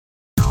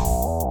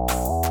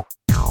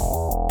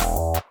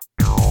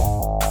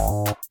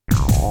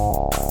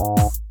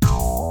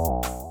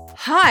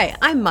Hi,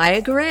 I'm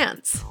Maya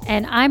Garance.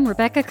 And I'm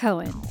Rebecca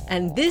Cohen.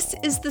 And this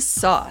is The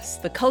Sauce,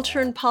 the culture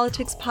and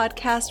politics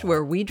podcast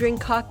where we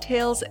drink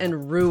cocktails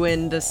and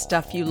ruin the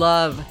stuff you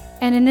love.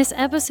 And in this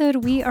episode,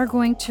 we are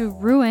going to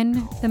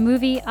ruin the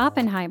movie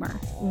Oppenheimer.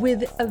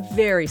 With a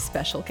very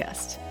special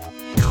guest.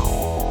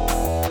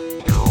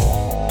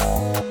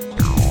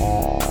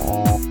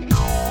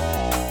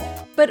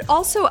 But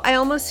also, I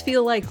almost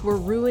feel like we're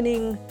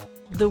ruining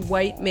the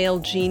white male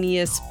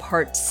genius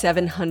part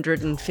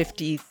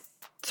 753.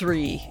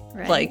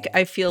 Right. Like,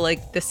 I feel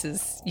like this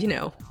is,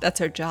 that's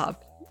our job.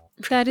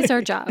 That is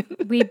our job.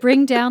 We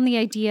bring down the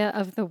idea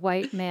of the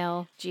white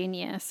male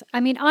genius. I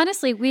mean,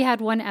 honestly, we had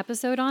one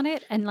episode on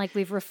it, and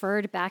we've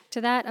referred back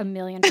to that a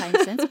million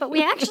times since, but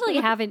we actually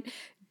haven't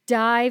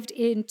dived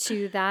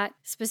into that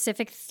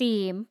specific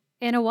theme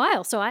in a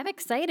while. So I'm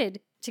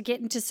excited to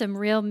get into some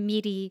real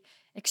meaty,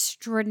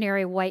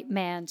 extraordinary white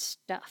man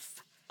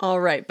stuff.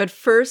 All right. But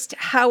first,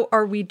 how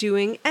are we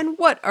doing and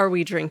what are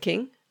we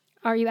drinking?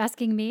 Are you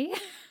asking me?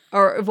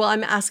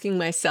 I'm asking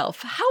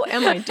myself. How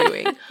am I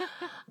doing?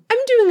 I'm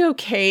doing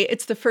okay.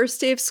 It's the first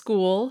day of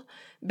school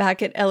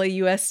back at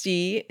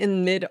LAUSD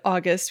in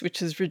mid-August,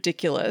 which is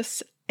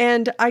ridiculous.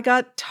 And I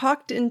got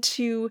talked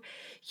into,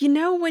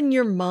 when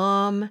your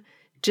mom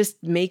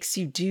just makes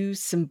you do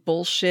some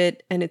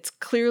bullshit and it's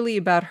clearly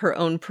about her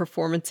own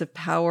performance of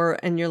power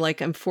and you're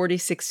like, I'm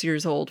 46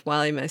 years old.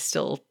 Why am I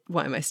still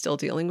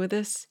dealing with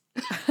this?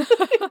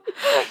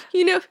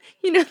 you know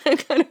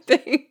that kind of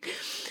thing.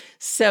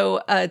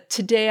 So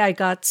today I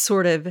got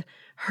sort of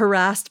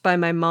harassed by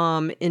my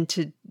mom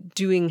into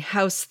doing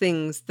house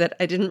things that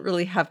I didn't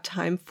really have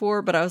time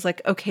for, but I was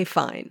like, okay,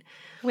 fine.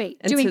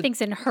 Wait, doing things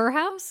in her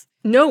house?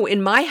 No,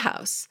 in my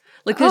house.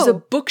 There's a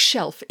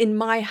bookshelf in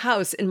my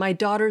house, in my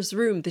daughter's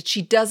room that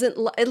she doesn't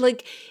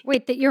like.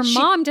 Wait, that your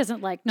mom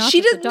doesn't like, not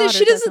that the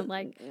daughter doesn't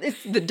like.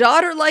 The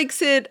daughter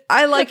likes it.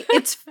 I like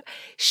it.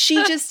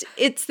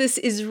 It's this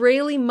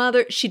Israeli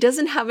mother. She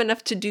doesn't have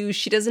enough to do.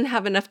 She doesn't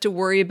have enough to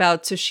worry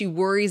about. So she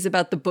worries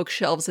about the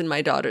bookshelves in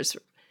my daughter's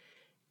room.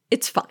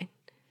 It's fine.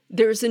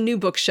 There's a new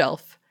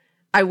bookshelf.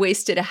 I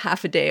wasted a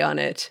half a day on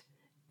it.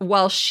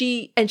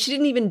 She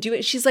didn't even do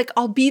it. She's like,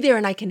 I'll be there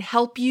and I can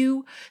help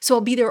you. So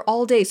I'll be there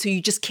all day. So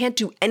you just can't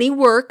do any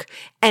work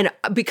and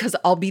because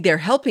I'll be there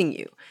helping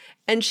you.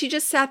 And she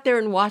just sat there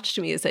and watched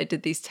me as I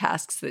did these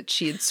tasks that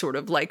she had sort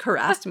of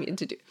harassed me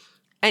into do.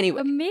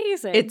 Anyway.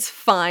 Amazing. It's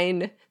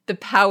fine. The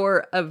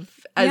power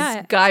of,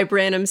 as Guy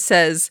Branum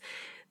says,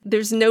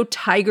 there's no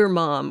tiger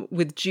mom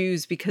with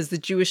Jews because the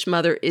Jewish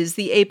mother is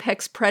the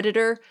apex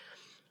predator.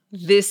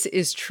 This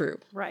is true.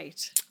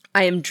 Right.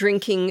 I am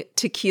drinking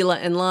tequila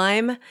and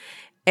lime,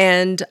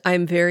 and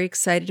I'm very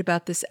excited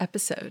about this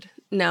episode.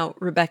 Now,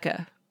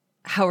 Rebecca,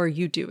 how are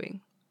you doing?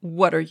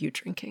 What are you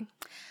drinking?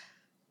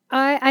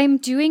 I'm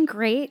doing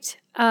great.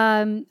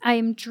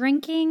 I'm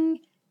drinking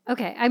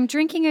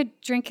a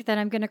drink that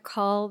I'm going to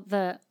call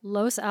the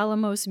Los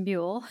Alamos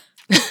Mule.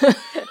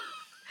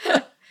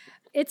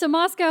 It's a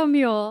Moscow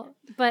Mule,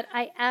 but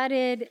I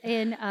added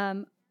in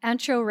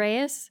Ancho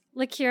Reyes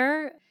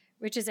liqueur,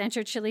 which is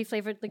ancho chili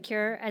flavored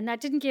liqueur. And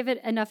that didn't give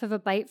it enough of a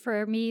bite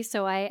for me.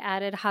 So I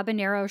added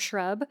habanero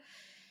shrub.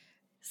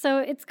 So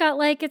it's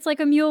like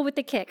a mule with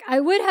the kick. I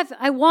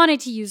wanted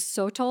to use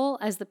Sotol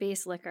as the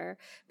base liquor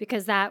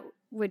because that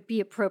would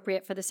be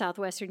appropriate for the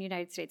Southwestern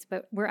United States,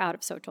 but we're out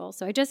of Sotol.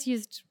 So I just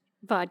used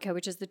vodka,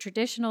 which is the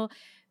traditional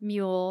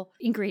mule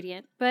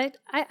ingredient. But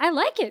I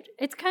like it.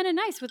 It's kind of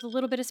nice with a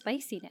little bit of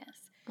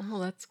spiciness. Oh,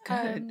 that's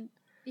good.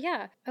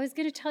 Yeah, I was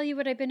going to tell you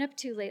what I've been up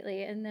to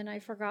lately, and then I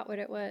forgot what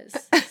it was.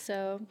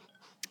 So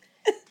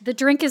the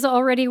drink is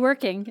already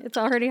working. It's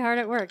already hard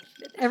at work.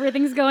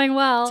 Everything's going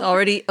well. It's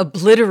already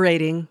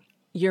obliterating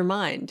your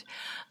mind.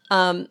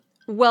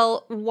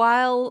 Well,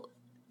 while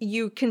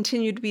you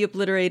continue to be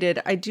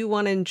obliterated, I do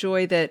want to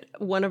enjoy that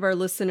one of our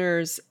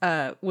listeners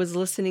was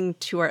listening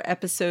to our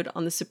episode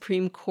on the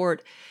Supreme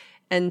Court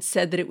and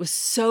said that it was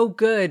so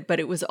good, but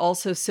it was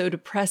also so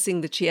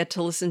depressing that she had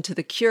to listen to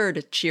The Cure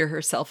to cheer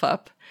herself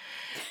up.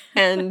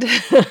 And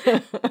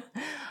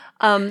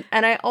and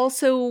I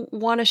also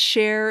want to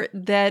share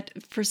that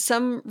for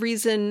some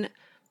reason,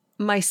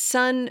 my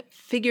son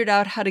figured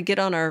out how to get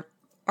on our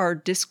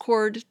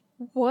Discord.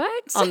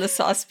 What? On the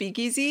Sauce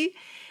Speakeasy.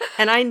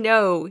 And I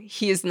know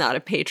he is not a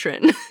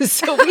patron.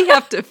 So we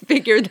have to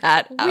figure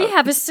that out. We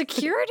have a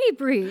security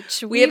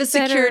breach. We have a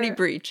security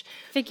breach.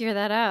 Figure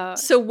that out.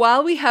 So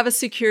while we have a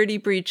security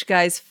breach,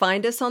 guys,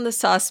 find us on the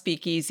Sauce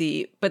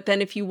Speakeasy. But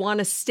then if you want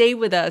to stay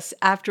with us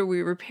after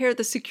we repair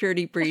the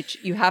security breach,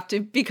 you have to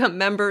become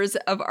members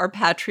of our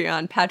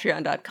Patreon,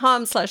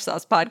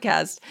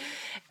 patreon.com/saucepodcast,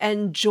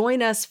 and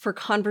join us for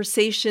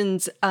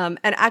conversations. And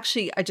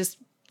actually, I just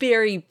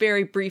very,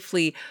 very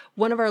briefly,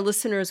 one of our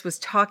listeners was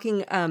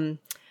talking,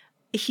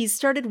 he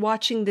started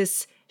watching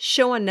this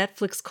show on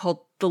Netflix called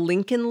The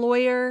Lincoln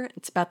Lawyer.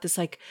 It's about this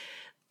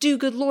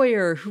do-good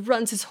lawyer who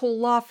runs his whole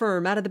law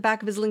firm out of the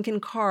back of his Lincoln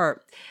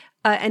car.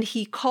 And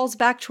he calls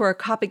back to our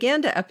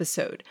propaganda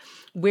episode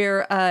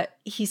where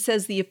he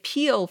says the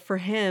appeal for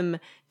him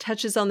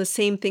touches on the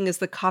same thing as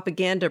the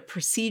propaganda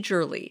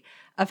procedurally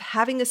of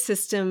having a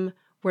system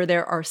where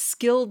there are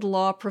skilled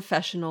law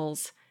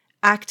professionals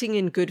acting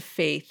in good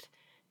faith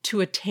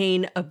to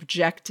attain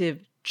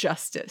objective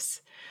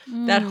justice.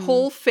 That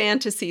whole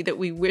fantasy that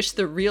we wish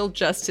the real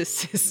justice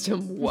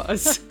system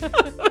was.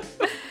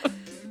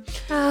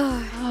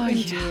 Oh,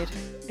 indeed. Yeah.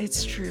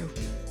 It's true.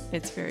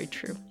 It's very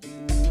true.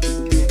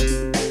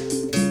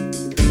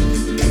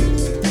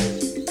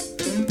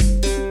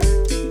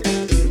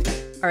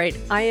 All right,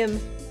 I am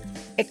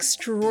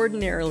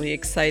extraordinarily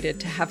excited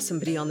to have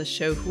somebody on the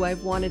show who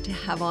I've wanted to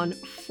have on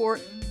forever.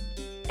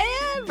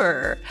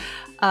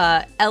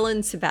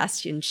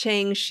 Sebastian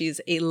Chang.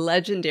 She's a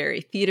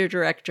legendary theater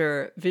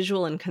director,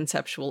 visual and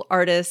conceptual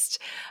artist.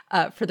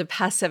 For the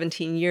past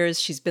 17 years,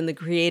 she's been the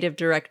creative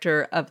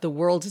director of the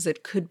World as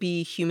It Could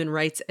Be human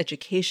rights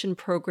education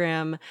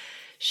program.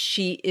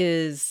 She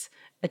is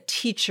a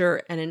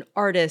teacher and an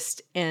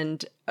artist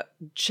and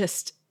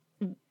just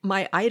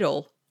my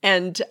idol.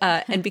 And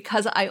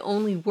because I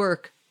only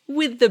work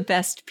with the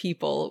best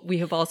people, we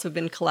have also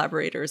been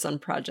collaborators on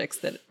projects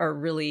that are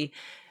really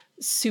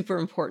super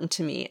important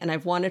to me. And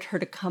I've wanted her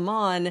to come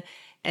on,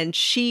 and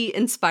she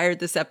inspired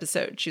this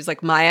episode. She was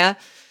like, Maya,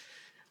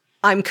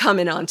 I'm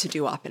coming on to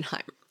do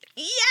Oppenheimer.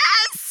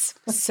 Yes!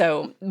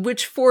 So,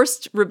 which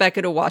forced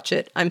Rebecca to watch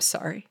it. I'm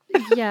sorry.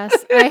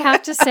 Yes, I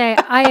have to say,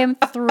 I am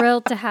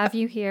thrilled to have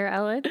you here,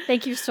 Ellen.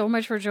 Thank you so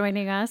much for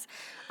joining us.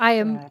 I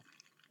am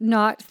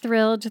not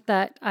thrilled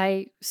that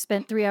I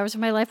spent 3 hours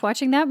of my life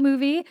watching that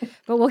movie,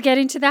 but we'll get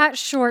into that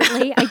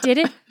shortly. I did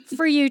it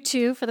for you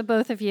two, for the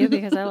both of you,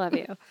 because I love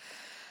you.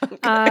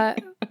 Okay.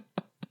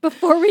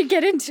 Before we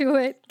get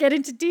into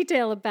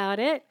detail about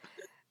it,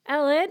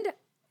 Ellen,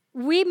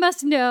 we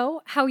must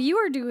know how you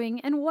are doing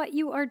and what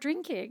you are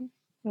drinking.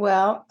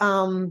 Well,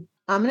 I'm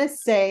going to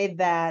say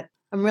that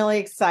I'm really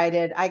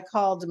excited. I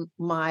called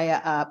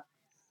Maya up.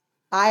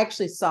 I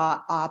actually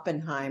saw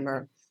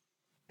Oppenheimer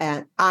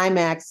at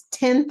IMAX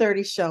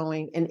 10:30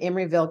 showing in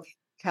Emeryville,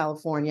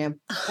 California.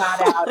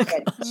 Got out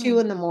at 2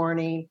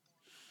 a.m.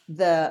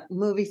 The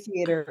movie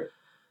theater,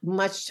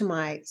 much to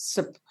my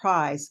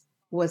surprise,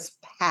 was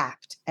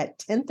packed at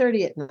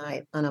 10:30 at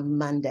night on a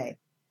Monday.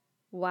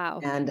 Wow.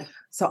 And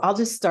so I'll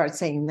just start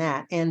saying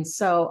that. And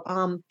so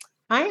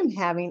I am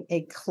having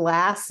a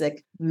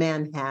classic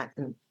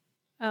Manhattan.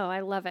 Oh, I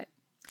love it.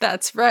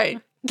 That's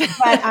right.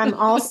 But I'm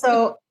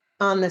also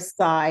on the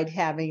side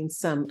having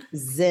some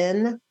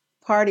Zen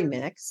party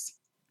mix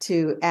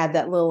to add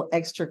that little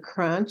extra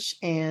crunch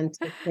and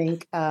to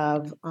think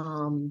of,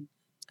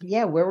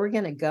 where we're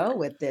going to go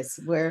with this.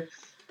 Where,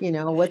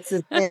 what's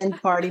the Zen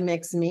party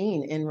mix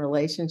mean in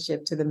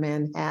relationship to the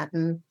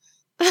Manhattan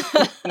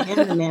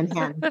and the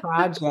Manhattan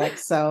Project?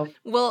 So,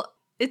 well,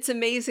 it's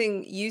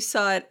amazing. You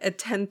saw it at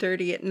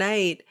 10:30 at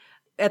night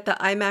at the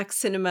IMAX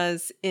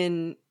cinemas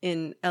in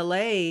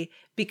LA.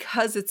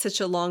 Because it's such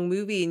a long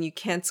movie and you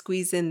can't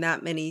squeeze in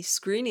that many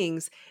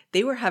screenings,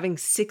 they were having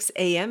 6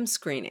 a.m.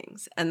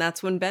 screenings. And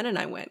that's when Ben and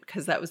I went,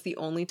 because that was the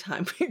only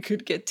time we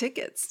could get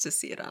tickets to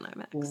see it on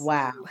IMAX.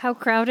 wow. How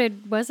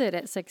crowded was it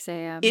at 6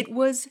 a.m.? It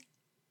was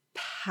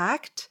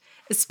packed,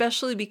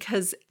 especially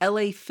because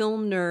LA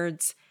film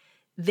nerds,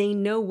 they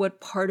know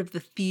what part of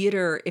the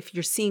theater, if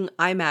you're seeing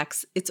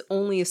IMAX, it's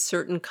only a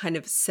certain kind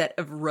of set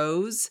of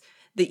rows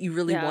that you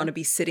really want to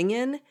be sitting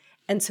in.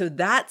 And so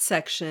that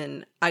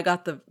section, I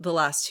got the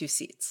last 2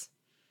 seats.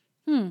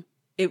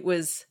 It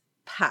was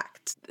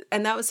packed.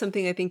 And that was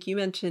something I think you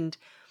mentioned.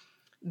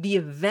 The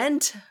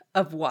event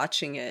of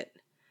watching it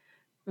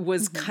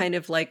was kind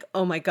of like,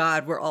 oh my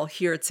God, we're all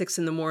here at 6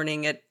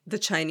 a.m. at the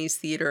Chinese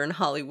Theater in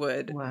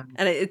Hollywood. Wow.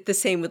 And it's the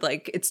same with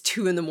it's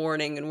 2 a.m.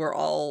 and we're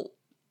all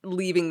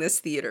leaving this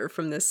theater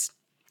from this,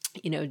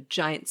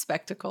 giant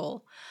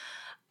spectacle.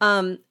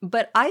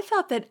 But I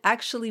thought that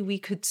actually we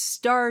could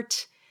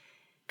start,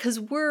 because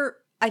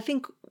I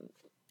think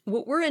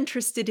what we're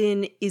interested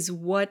in is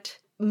what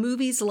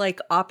movies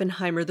like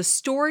Oppenheimer, the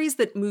stories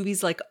that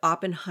movies like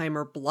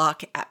Oppenheimer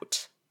block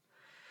out.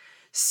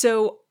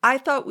 So I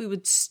thought we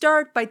would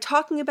start by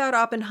talking about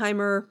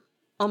Oppenheimer,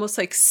 almost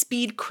like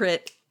speed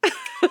crit,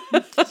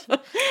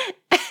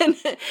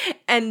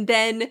 and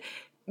then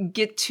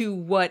get to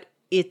what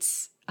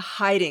it's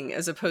hiding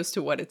as opposed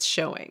to what it's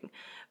showing.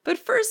 But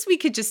first, we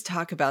could just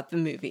talk about the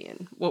movie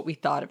and what we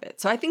thought of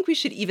it. So I think we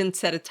should even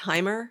set a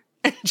timer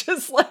and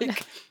just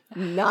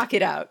knock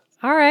it out.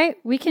 All right,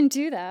 we can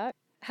do that.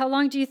 How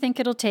long do you think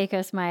it'll take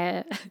us,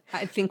 Maya?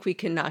 I think we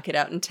can knock it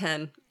out in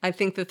 10. I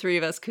think the three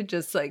of us could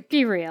just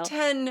be real.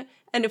 10,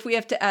 and if we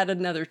have to add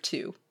another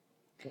 2.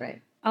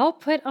 Right. I'll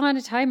put on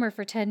a timer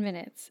for 10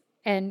 minutes,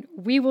 and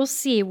we will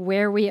see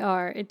where we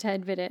are in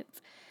 10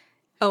 minutes.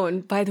 Oh,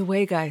 and by the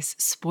way, guys,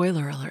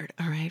 spoiler alert.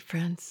 All right,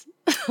 friends?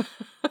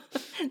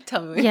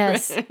 Tell me.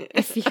 Yes.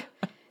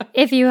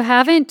 If you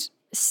haven't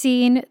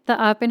seen the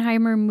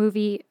Oppenheimer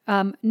movie,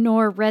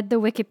 nor read the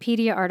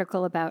Wikipedia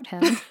article about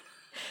him,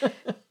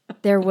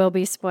 there will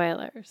be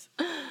spoilers.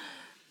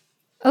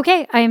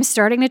 Okay, I am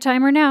starting the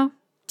timer now.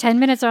 10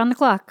 minutes on the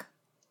clock.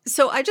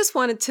 So I just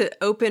wanted to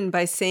open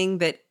by saying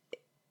that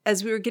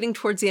as we were getting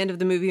towards the end of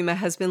the movie, my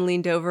husband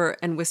leaned over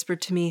and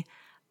whispered to me,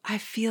 I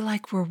feel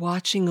like we're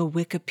watching a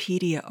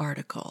Wikipedia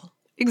article.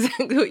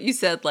 Exactly what you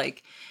said.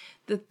 Like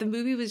the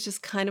movie was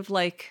just kind of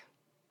like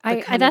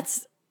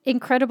That's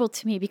incredible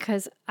to me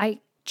because I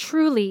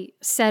truly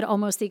said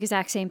almost the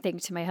exact same thing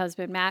to my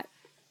husband, Matt.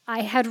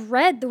 I had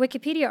read the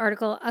Wikipedia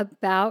article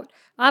about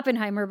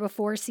Oppenheimer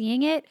before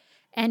seeing it,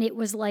 and it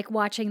was like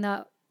watching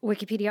the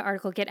Wikipedia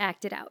article get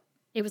acted out.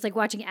 It was like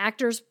watching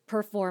actors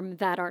perform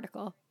that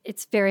article.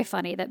 It's very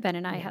funny that Ben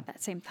and I had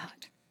that same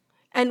thought.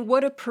 And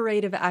what a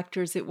parade of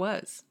actors it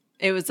was.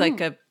 It was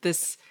like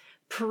this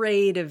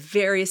parade of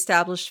very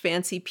established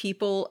fancy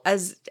people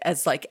as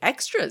like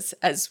extras,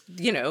 as,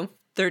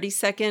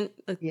 30-second.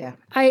 Yeah.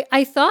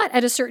 I thought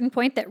at a certain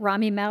point that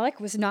Rami Malek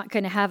was not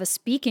going to have a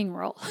speaking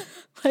role.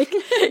 Like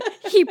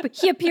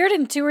he appeared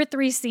in 2 or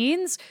 3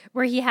 scenes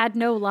where he had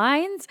no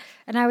lines,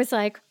 and I was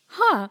like,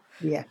 huh.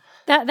 Yeah.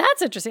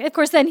 That's interesting. Of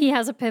course, then he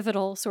has a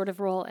pivotal sort of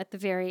role at the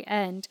very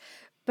end.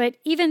 But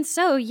even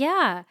so,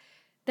 yeah,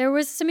 there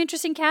was some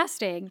interesting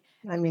casting.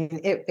 I mean,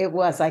 it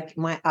was like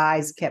my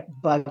eyes kept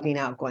bugging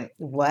out going,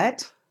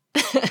 what?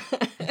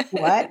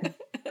 What?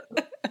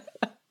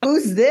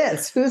 Who's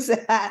this? Who's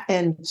that?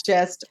 And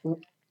just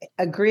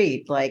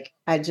agreed. Like,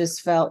 I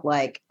just felt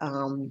like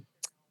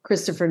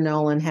Christopher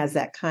Nolan has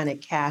that kind of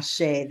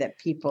cachet that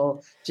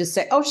people just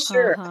say, oh,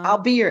 sure, I'll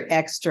be your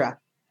extra.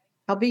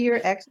 I'll be your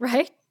extra.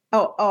 Right?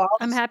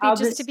 I'm happy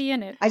just to be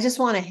in it. I just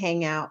want to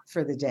hang out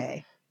for the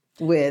day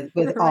with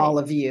all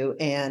of you.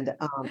 And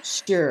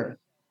sure,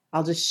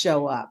 I'll just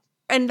show up.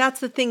 And that's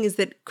the thing, is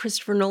that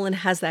Christopher Nolan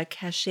has that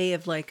cachet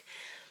of like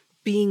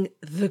being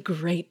the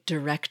great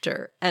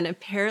director. And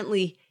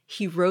apparently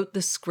he wrote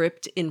the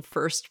script in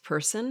first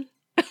person,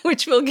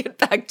 which we'll get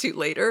back to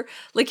later.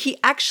 Like, he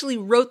actually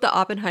wrote the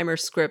Oppenheimer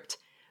script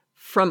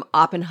from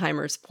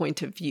Oppenheimer's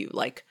point of view.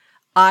 Like,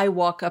 I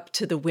walk up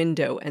to the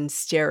window and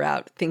stare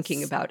out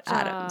thinking about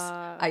atoms.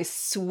 I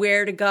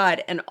swear to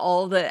God. And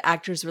all the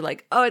actors were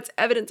like, oh, it's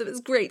evidence of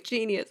his great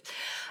genius.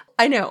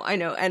 I know.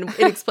 And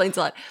it explains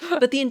a lot.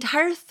 But the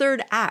entire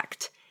third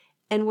act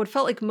and what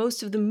felt like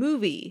most of the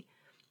movie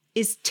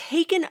is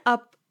taken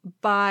up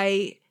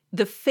by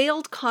the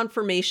failed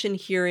confirmation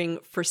hearing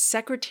for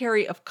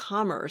Secretary of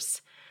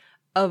Commerce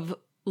of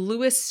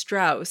Louis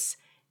Strauss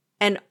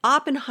and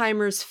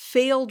Oppenheimer's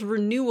failed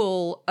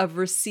renewal of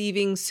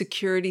receiving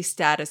security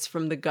status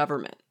from the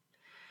government.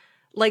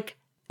 Like,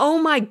 oh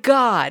my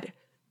God,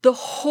 the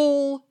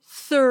whole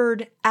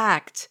third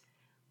act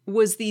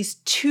was these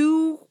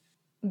 2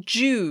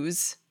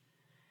 Jews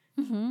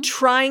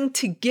trying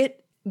to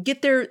get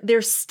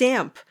their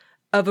stamp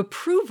of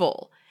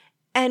approval.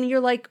 And you're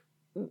like,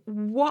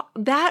 what?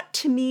 That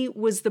to me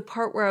was the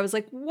part where I was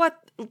like, what?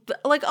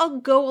 Like, I'll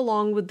go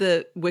along with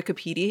the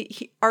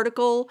Wikipedia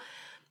article,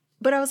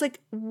 but I was like,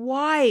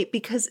 why?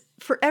 Because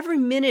for every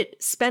minute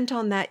spent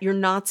on that, you're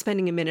not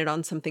spending a minute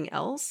on something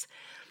else.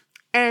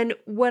 And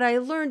what I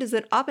learned is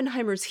that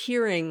Oppenheimer's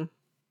hearing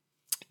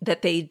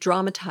that they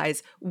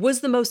dramatize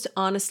was the most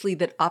honestly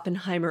that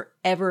Oppenheimer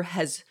ever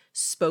has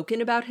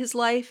spoken about his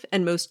life,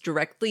 and most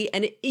directly.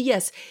 And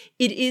yes,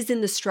 it is in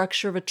the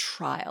structure of a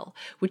trial,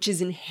 which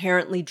is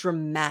inherently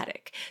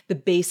dramatic. The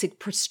basic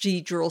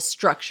procedural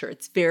structure,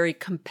 it's very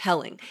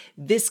compelling.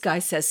 This guy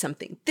says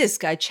something, this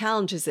guy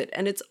challenges it,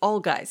 and it's all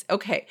guys.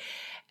 Okay.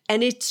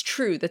 And it's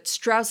true that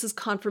Strauss's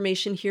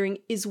confirmation hearing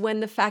is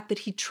when the fact that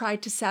he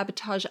tried to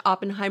sabotage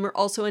Oppenheimer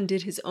also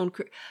undid his own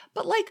career.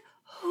 But like,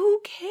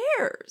 who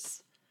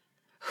cares?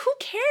 Who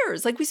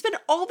cares? Like, we spent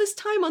all this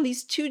time on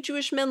these 2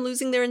 Jewish men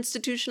losing their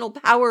institutional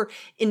power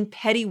in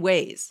petty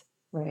ways.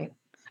 Right.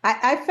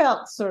 I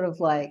felt sort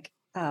of like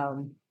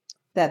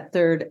that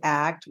third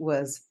act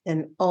was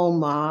an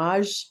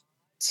homage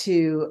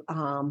to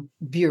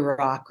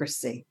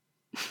bureaucracy.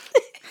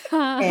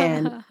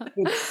 And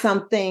it's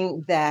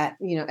something that,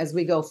 as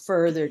we go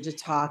further to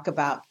talk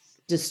about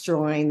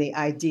destroying the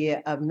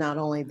idea of not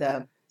only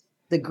the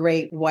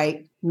great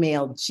white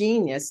male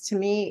genius, to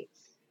me,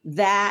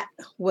 that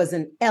was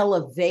an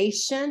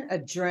elevation, a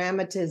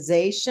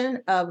dramatization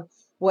of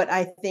what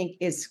I think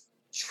is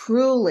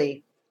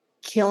truly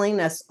killing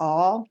us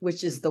all,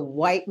 which is the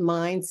white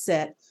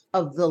mindset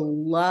of the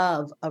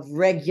love of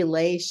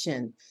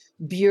regulation,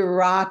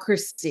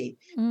 bureaucracy,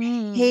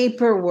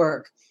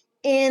 paperwork,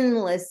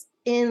 endless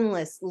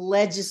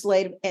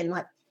legislative. And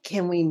like,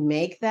 can we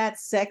make that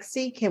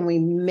sexy? Can we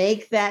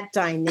make that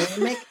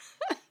dynamic?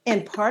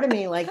 And part of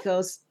me like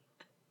goes,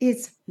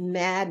 it's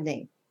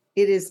maddening.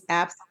 It is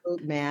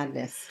absolute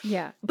madness.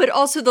 Yeah. But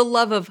also the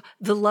love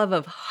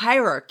of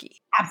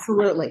hierarchy.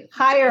 Absolutely.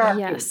 Hierarchy.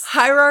 Yes.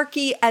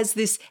 Hierarchy as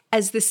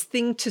this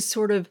thing to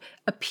sort of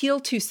appeal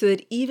to, so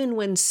that even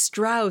when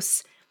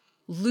Strauss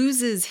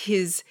loses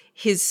his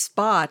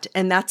spot,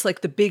 and that's like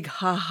the big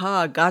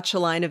ha-ha gotcha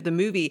line of the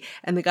movie,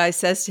 and the guy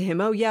says to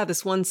him, oh yeah,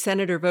 this one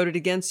senator voted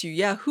against you.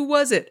 Yeah, who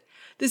was it?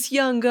 This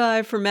young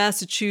guy from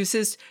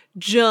Massachusetts,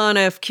 John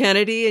F.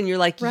 Kennedy. And you're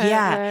like,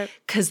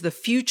 because the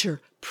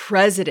future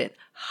president,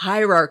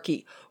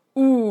 hierarchy,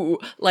 ooh,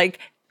 like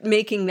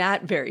making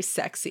that very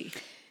sexy.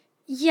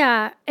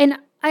 Yeah. And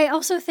I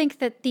also think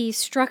that the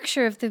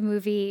structure of the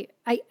movie,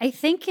 I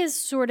think is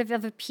sort of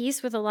a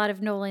piece with a lot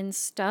of Nolan's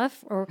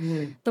stuff, or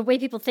the way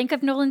people think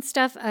of Nolan's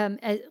stuff.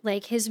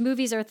 Like his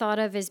movies are thought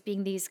of as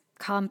being these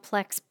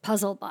complex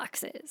puzzle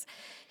boxes.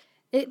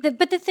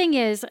 But the thing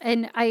is,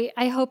 and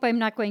I hope I'm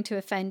not going to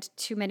offend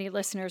too many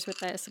listeners with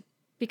this,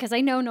 because I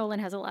know Nolan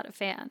has a lot of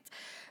fans,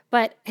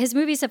 but his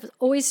movies have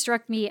always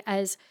struck me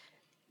as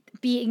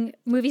being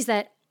movies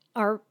that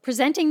are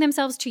presenting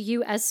themselves to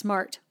you as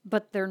smart,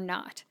 but they're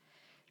not.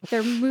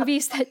 They're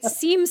movies that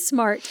seem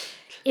smart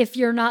if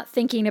you're not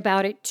thinking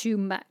about it too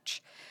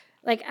much.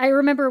 Like I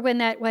remember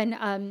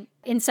when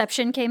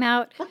Inception came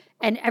out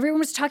and everyone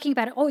was talking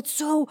about it. Oh, it's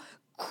so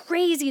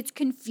crazy. It's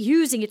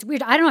confusing. It's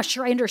weird. I'm not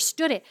sure I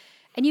understood it.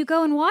 And you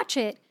go and watch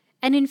it.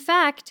 And in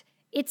fact,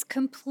 it's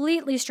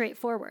completely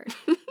straightforward.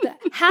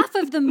 Half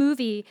of the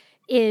movie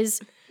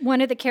is one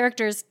of the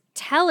characters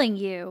telling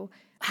you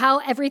how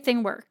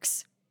everything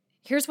works.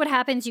 Here's what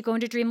happens. You go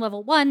into dream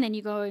level 1, then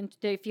you go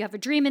into, if you have a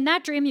dream in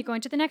that dream, you go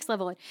into the next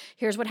level. And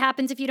here's what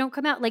happens if you don't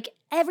come out. Like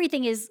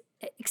everything is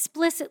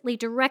explicitly,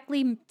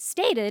 directly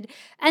stated.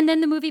 And then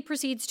the movie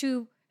proceeds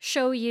to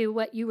show you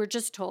what you were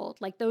just told.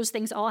 Like those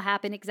things all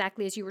happen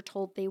exactly as you were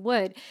told they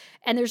would.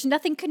 And there's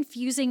nothing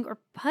confusing or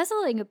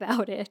puzzling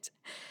about it.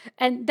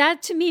 And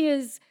that to me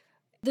is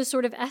the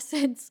sort of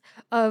essence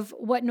of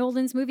what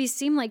Nolan's movies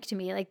seem like to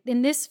me. Like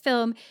in this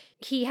film,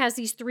 he has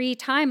these 3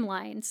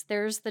 timelines.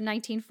 There's the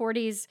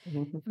 1940s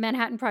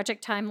Manhattan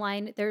Project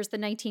timeline. There's the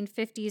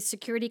 1950s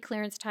security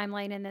clearance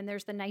timeline. And then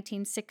there's the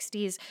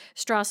 1960s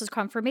Strauss's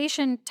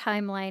confirmation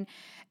timeline.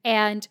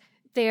 And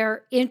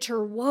they're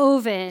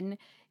interwoven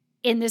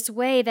in this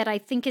way that I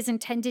think is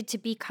intended to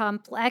be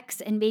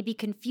complex and maybe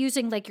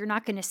confusing. Like you're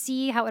not going to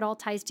see how it all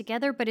ties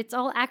together, but it's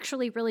all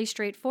actually really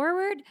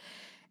straightforward.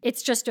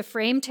 It's just a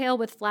frame tale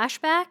with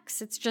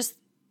flashbacks. It's just,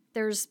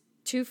 there's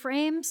 2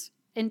 frames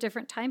in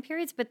different time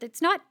periods, but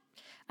it's not,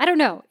 I don't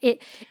know.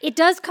 It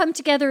does come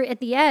together at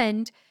the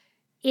end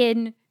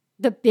in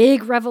the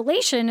big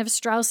revelation of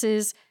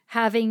Strauss's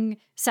having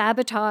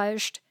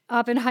sabotaged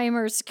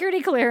Oppenheimer's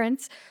security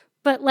clearance.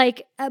 But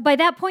like, by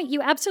that point,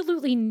 you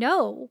absolutely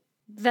know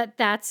that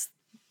that's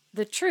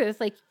the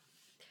truth. Like,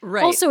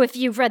 right. Also, if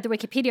you've read the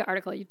Wikipedia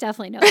article, you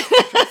definitely know that's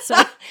the truth.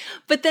 So.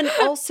 But then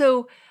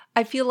also,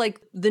 I feel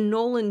like the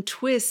Nolan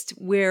twist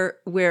where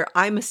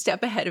I'm a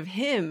step ahead of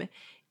him,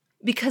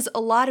 because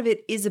a lot of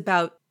it is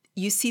about,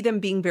 you see them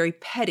being very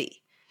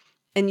petty,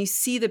 and you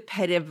see the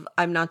petty of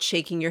I'm not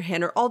shaking your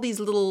hand, or all these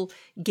little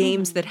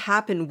games that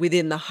happen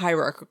within the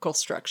hierarchical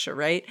structure,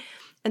 right?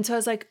 And so I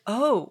was like,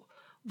 oh,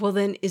 well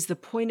then is the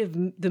point of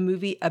the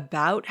movie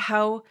about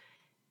how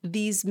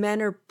these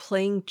men are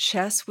playing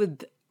chess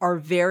with our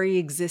very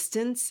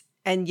existence,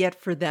 and yet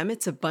for them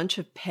it's a bunch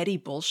of petty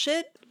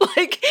bullshit?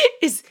 Like,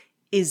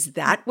 is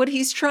that what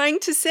he's trying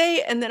to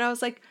say? And then I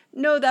was like,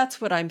 no, that's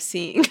what I'm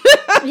seeing.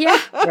 Yeah,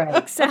 right.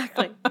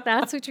 Exactly.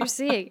 That's what you're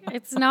seeing.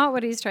 It's not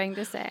what he's trying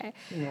to say.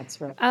 That's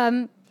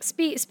right.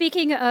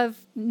 Speaking of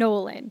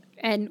Nolan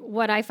and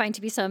what I find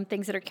to be some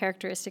things that are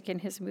characteristic in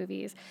his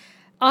movies,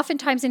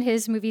 oftentimes in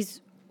his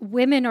movies,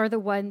 women are the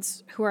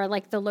ones who are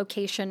like the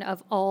location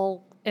of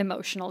all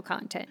emotional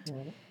content.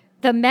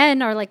 The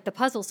men are like the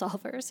puzzle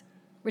solvers,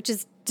 which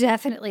is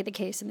definitely the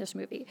case in this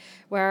movie,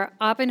 where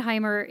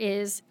Oppenheimer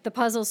is the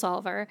puzzle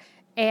solver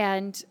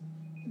and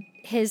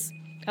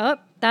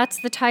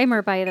that's the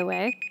timer, by the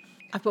way.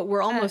 But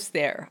we're almost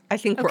there. I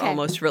think we're okay.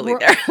 almost really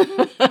there.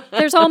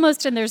 There's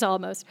almost and there's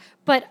almost.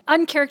 But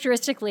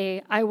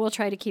uncharacteristically, I will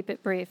try to keep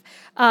it brief.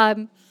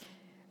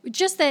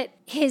 Just that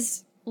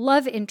his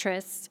love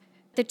interests,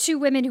 the 2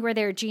 women who are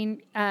there,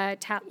 Jean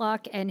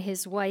Tatlock and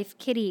his wife,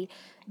 Kitty,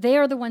 they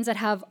are the ones that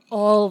have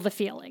all the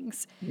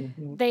feelings.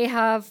 They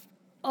have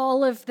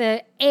all of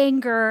the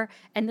anger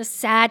and the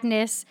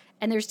sadness.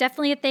 And there's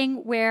definitely a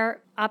thing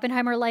where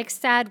Oppenheimer likes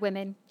sad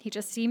women. He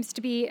just seems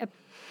to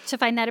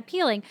find that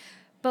appealing.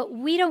 But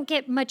we don't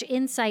get much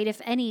insight, if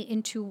any,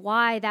 into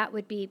why that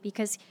would be,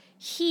 because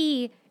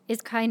he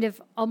is kind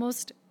of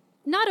almost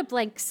not a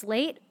blank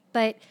slate,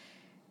 but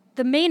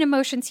the main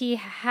emotions he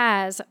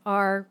has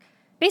are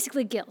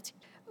basically guilt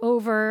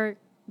over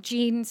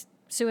Jean's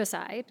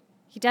suicide.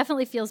 He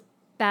definitely feels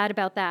bad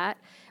about that,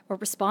 or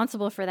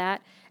responsible for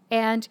that.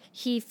 And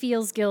he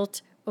feels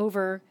guilt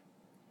over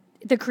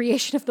the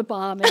creation of the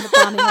bomb and the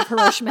bombing of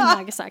Hiroshima and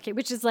Nagasaki,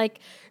 which is like,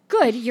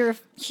 good, you're a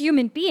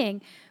human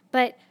being.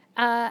 But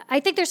I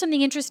think there's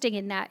something interesting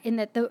in that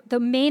the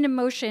main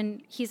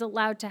emotion he's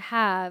allowed to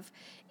have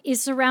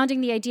is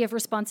surrounding the idea of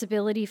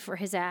responsibility for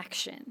his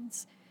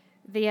actions,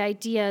 the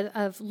idea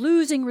of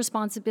losing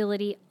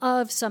responsibility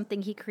of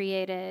something he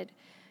created,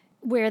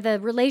 where the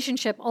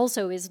relationship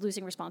also is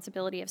losing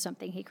responsibility of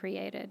something he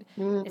created.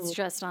 It's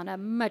just on a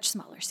much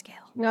smaller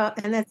scale. No,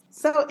 and it's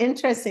so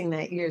interesting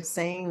that you're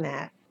saying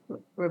that,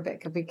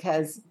 Rebecca,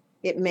 because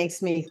it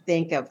makes me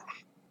think of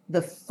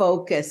the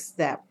focus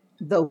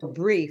the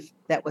brief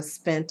that was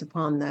spent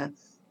upon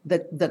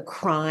the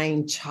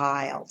crying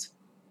child,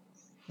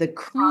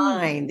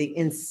 the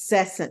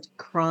incessant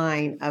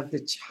crying of the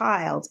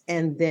child,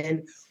 and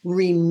then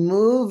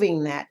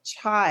removing that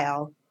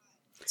child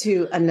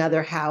to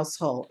another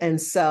household.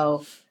 And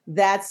so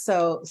that's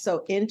so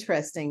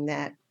interesting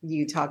that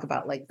you talk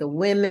about like the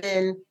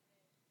women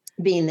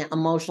being the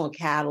emotional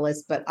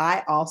catalyst, but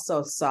I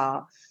also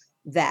saw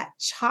that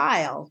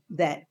child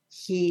that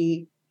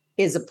he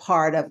is a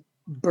part of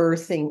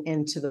birthing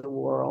into the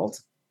world,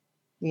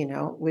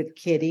 with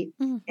Kitty,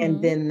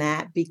 and then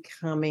that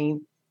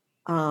becoming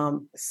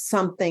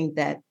something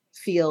that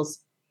feels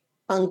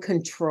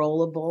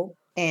uncontrollable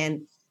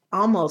and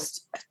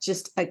almost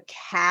just a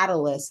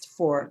catalyst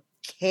for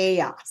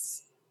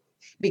chaos,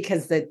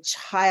 because the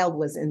child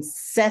was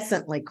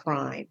incessantly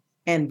crying,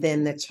 and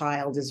then the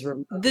child is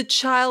removed. The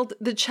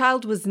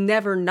child was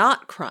never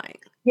not crying.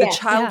 Yes,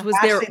 the child was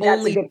actually, there that's a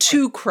only good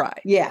to point.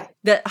 cry. Yeah.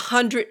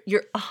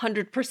 You're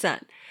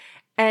 100%.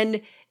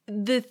 And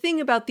the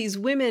thing about these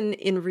women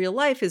in real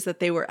life is that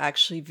they were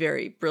actually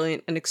very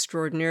brilliant and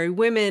extraordinary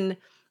women.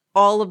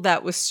 All of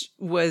that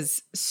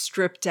was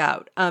stripped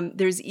out.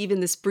 There's even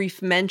this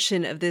brief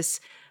mention of this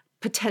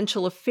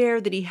potential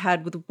affair that he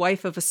had with the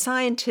wife of a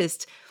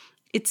scientist.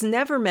 It's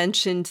never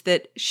mentioned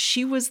that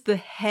she was the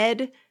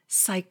head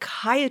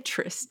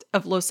psychiatrist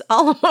of Los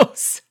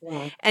Alamos.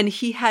 Yeah. And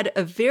he had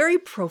a very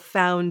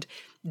profound,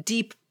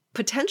 deep,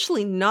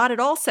 potentially not at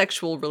all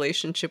sexual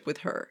relationship with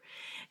her.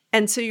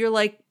 And so you're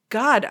like,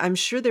 God, I'm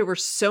sure there were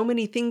so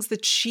many things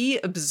that she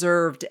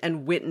observed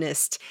and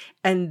witnessed,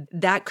 and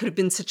that could have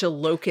been such a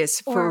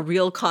locus for a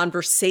real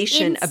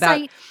conversation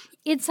about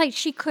insight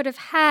she could have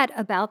had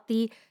about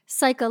the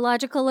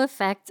psychological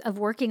effects of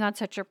working on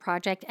such a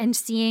project and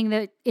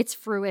seeing its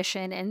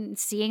fruition and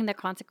seeing the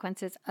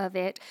consequences of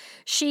it.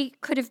 She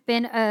could have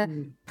been a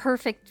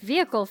perfect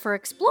vehicle for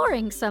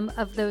exploring some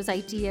of those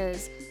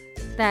ideas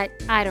that,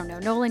 I don't know,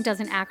 Nolan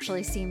doesn't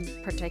actually seem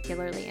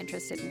particularly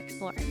interested in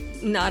exploring.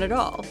 Not at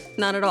all.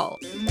 Not at all.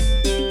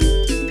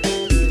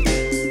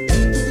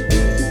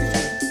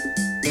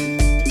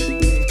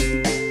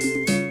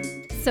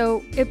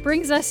 So it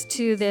brings us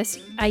to this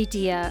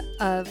idea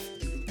of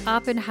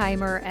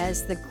Oppenheimer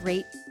as the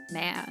great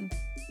man,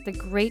 the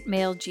great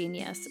male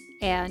genius,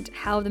 and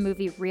how the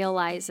movie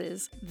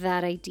realizes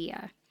that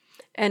idea.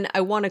 And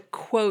I want to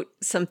quote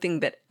something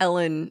that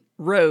Ellen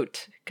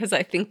wrote, because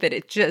I think that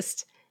it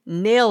just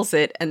nails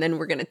it. And then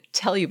we're going to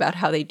tell you about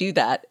how they do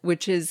that,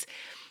 which is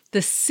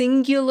the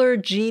singular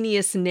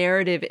genius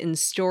narrative in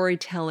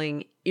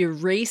storytelling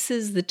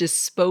erases the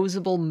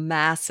disposable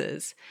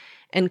masses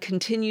and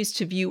continues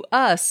to view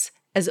us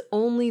as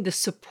only the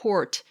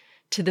support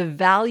to the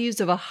values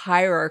of a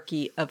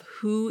hierarchy of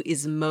who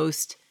is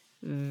most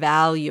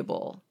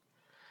valuable.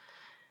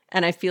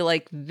 And I feel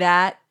like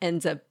that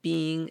ends up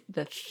being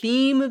the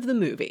theme of the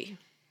movie.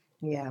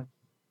 Yeah.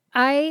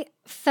 I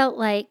felt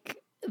like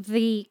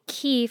the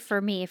key for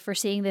me for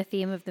seeing the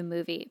theme of the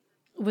movie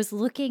was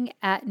looking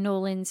at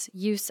Nolan's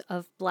use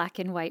of black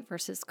and white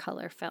versus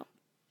color film.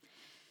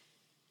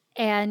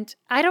 And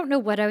I don't know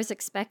what I was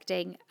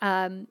expecting.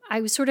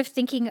 I was sort of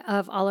thinking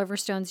of Oliver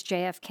Stone's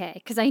JFK,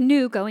 because I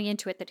knew going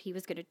into it that he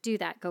was going to do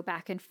that, go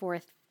back and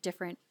forth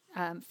different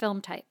film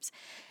types.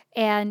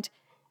 And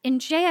in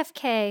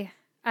JFK,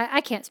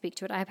 I can't speak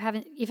to it. I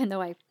haven't, even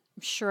though I'm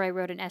sure I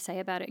wrote an essay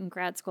about it in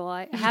grad school,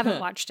 I haven't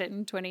watched it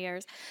in 20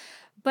 years.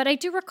 But I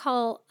do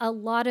recall a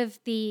lot of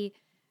the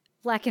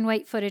black and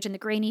white footage and the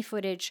grainy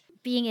footage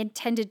being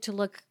intended to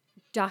look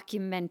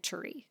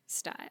documentary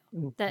style.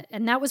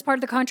 And that was part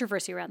of the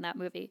controversy around that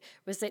movie,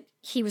 was that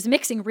he was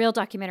mixing real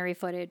documentary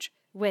footage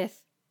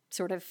with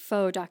sort of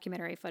faux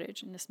documentary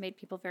footage, and this made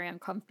people very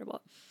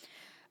uncomfortable.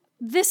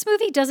 This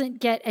movie doesn't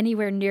get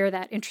anywhere near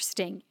that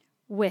interesting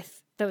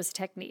with those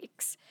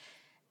techniques.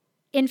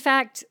 In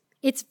fact,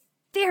 it's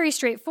very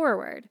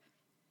straightforward.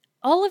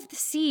 All of the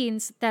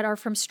scenes that are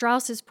from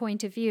Strauss's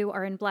point of view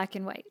are in black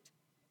and white.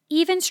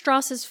 Even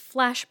Strauss's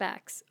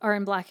flashbacks are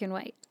in black and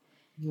white.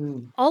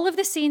 All of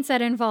the scenes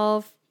that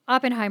involve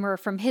Oppenheimer,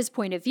 from his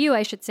point of view,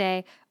 I should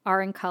say,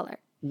 are in color.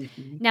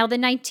 Now, the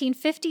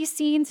 1950s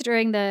scenes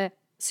during the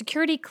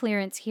security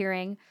clearance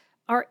hearing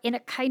are in a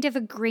kind of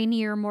a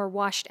grainier, more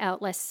washed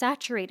out, less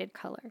saturated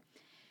color.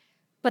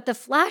 But the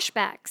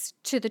flashbacks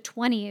to the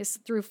 20s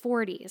through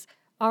 40s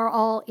are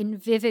all in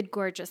vivid,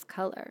 gorgeous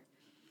color.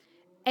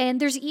 And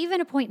there's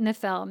even a point in the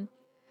film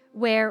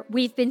where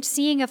we've been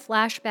seeing a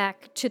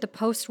flashback to the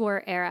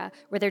post-war era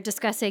where they're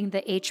discussing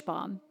the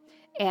H-bomb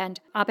and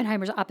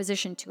Oppenheimer's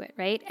opposition to it,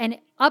 right? And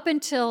up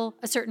until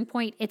a certain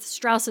point, it's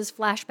Strauss's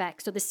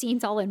flashback, so the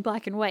scene's all in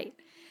black and white.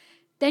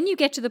 Then you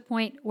get to the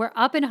point where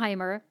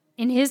Oppenheimer,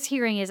 in his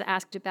hearing, is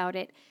asked about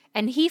it,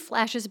 and he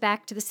flashes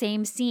back to the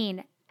same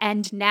scene,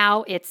 and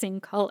now it's in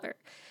color.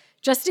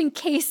 Just in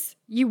case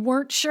you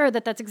weren't sure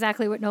that that's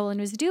exactly what Nolan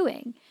was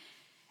doing.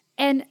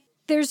 And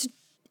there's,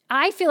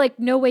 I feel like,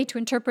 no way to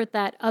interpret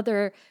that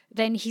other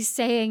than he's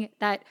saying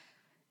that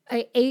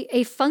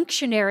a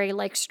functionary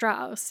like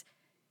Strauss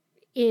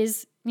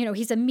is,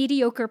 he's a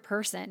mediocre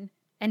person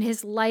and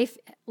his life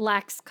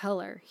lacks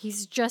color.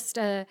 He's just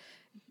a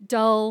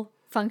dull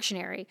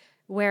functionary,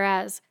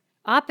 whereas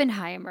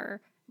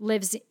Oppenheimer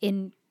lives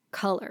in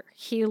color.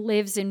 He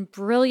lives in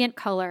brilliant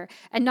color.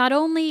 And not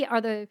only are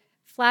the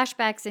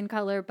flashbacks in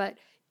color, but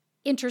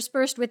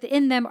interspersed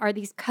within them are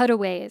these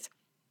cutaways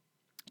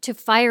to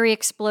fiery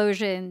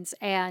explosions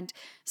and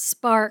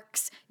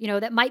sparks,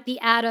 that might be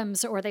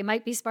atoms or they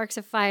might be sparks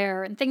of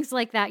fire and things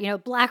like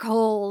that, black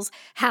holes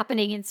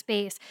happening in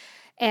space.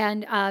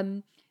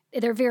 And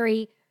they're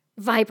very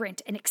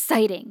vibrant and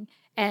exciting,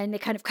 and they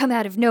kind of come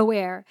out of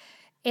nowhere.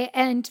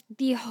 And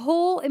the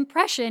whole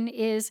impression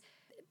is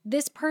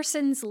this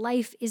person's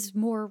life is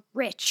more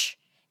rich.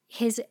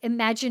 His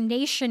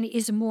imagination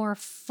is more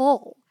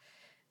full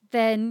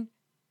than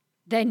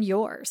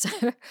yours,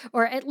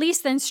 or at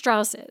least than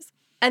Strauss's.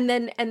 And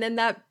then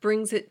that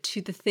brings it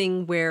to the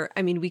thing where,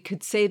 I mean, we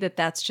could say that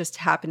that's just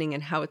happening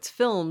in how it's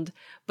filmed,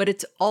 but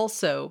it's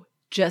also,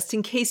 just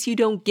in case you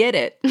don't get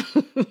it,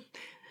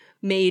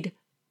 made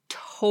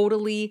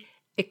totally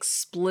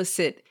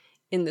explicit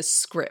in the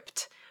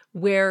script,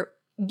 where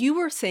you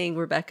were saying,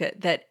 Rebecca,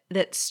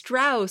 that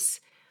Strauss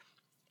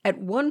at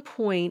one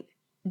point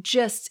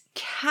just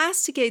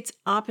castigates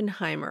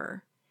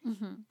Oppenheimer,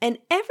 and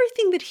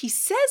everything that he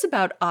says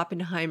about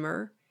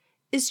Oppenheimer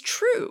is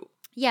true.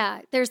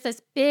 Yeah, there's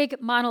this big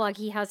monologue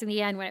he has in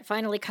the end when it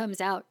finally comes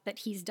out that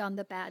he's done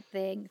the bad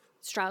thing,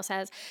 Strauss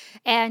has.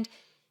 And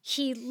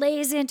he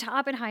lays into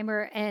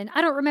Oppenheimer, and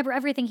I don't remember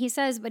everything he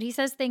says, but he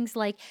says things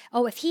like,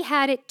 oh, if he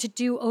had it to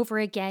do over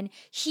again,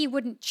 he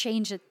wouldn't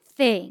change a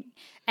thing.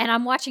 And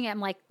I'm watching it, I'm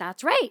like,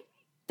 that's right.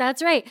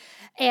 That's right.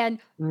 And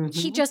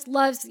he just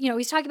loves,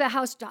 he's talking about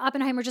how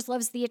Oppenheimer just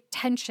loves the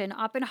attention.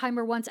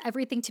 Oppenheimer wants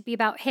everything to be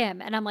about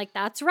him. And I'm like,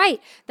 that's right.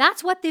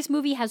 That's what this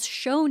movie has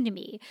shown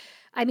me.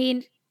 I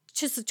mean,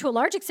 just to a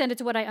large extent,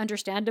 it's what I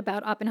understand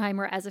about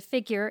Oppenheimer as a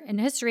figure in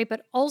history,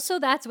 but also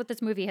that's what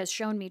this movie has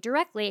shown me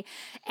directly.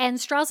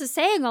 And Strauss is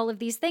saying all of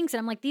these things, and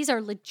I'm like, these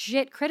are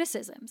legit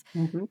criticisms.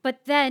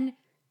 But then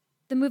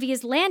the movie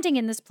is landing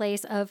in this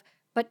place of,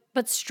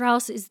 but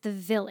Strauss is the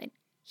villain.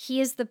 He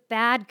is the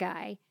bad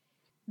guy.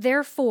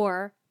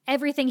 Therefore,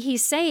 everything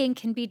he's saying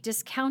can be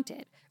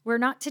discounted. We're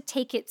not to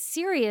take it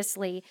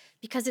seriously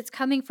because it's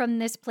coming from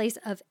this place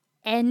of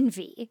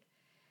envy,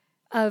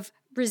 of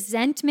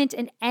resentment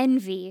and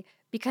envy,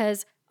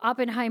 because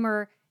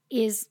Oppenheimer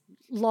is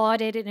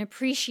lauded and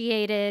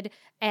appreciated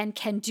and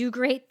can do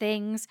great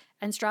things,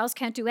 and Strauss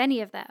can't do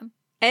any of them.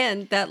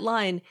 And that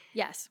line,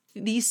 yes,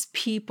 these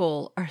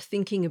people are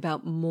thinking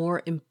about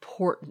more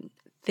important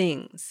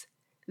things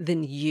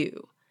than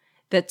you.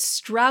 That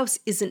Strauss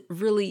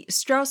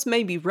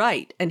may be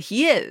right, and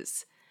he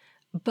is,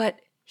 but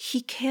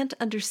he can't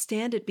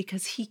understand it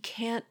because he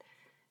can't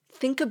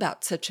think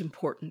about such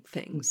important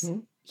things.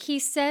 He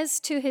says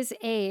to his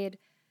aide,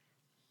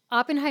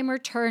 Oppenheimer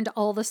turned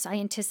all the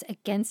scientists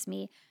against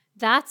me.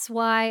 That's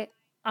why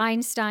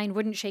Einstein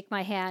wouldn't shake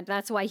my hand.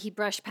 That's why he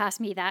brushed past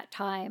me that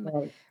time,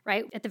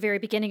 right? At the very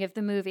beginning of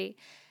the movie.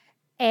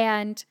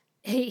 And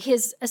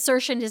his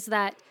assertion is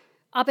that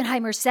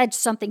Oppenheimer said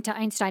something to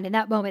Einstein in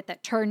that moment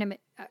that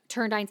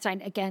turned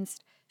Einstein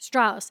against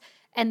Strauss.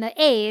 And the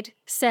aide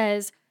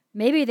says,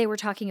 maybe they were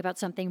talking about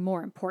something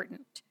more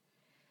important.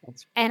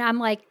 And I'm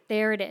like,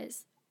 there it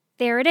is.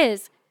 There it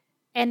is.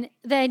 And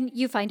then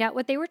you find out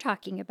what they were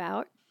talking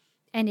about.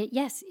 And it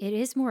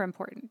is more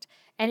important.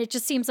 And it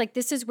just seems like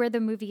this is where the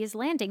movie is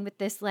landing with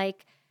this,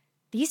 like,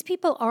 these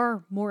people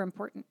are more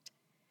important.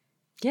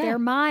 Yeah. Their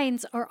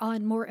minds are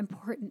on more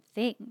important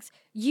things.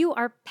 You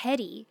are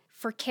petty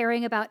for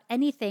caring about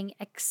anything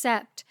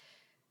except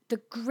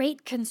the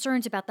great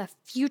concerns about the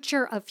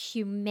future of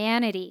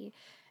humanity.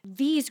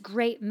 These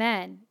great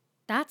men,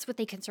 that's what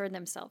they concern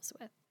themselves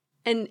with.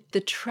 And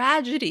the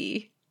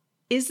tragedy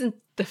isn't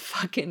the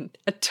fucking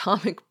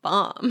atomic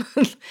bomb.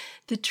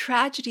 The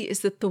tragedy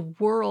is that the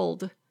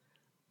world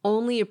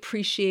only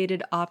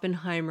appreciated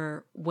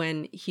Oppenheimer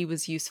when he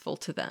was useful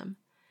to them.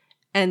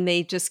 And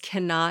they just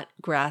cannot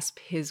grasp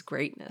his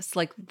greatness.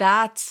 Like,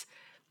 that's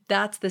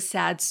the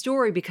sad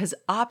story, because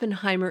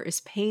Oppenheimer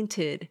is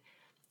painted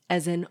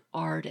as an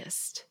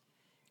artist.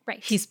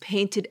 Right. He's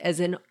painted as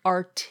an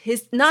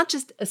artist, not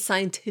just a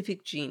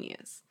scientific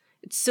genius.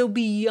 It's so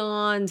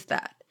beyond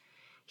that.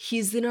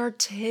 He's an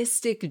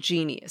artistic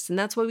genius. And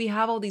that's why we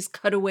have all these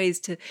cutaways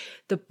to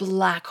the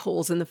black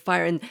holes in the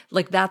fire. And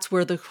like, that's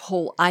where the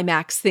whole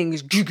IMAX thing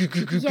is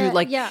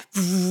Right.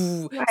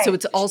 So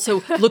it's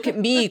also, look at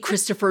me,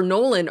 Christopher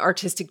Nolan,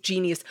 artistic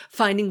genius,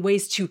 finding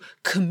ways to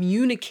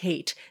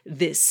communicate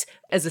this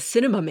as a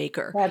cinema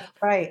maker. That's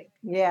right.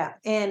 Yeah.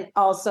 And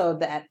also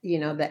that,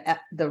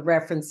 the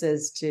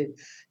references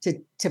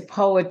to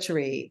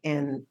poetry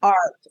and art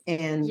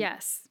and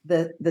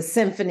the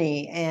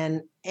symphony.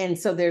 And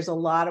so there's a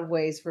lot of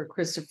ways for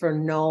Christopher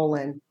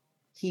Nolan.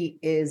 He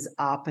is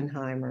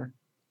Oppenheimer,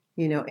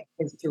 in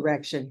his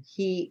direction.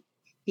 He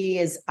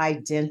is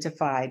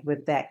identified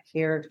with that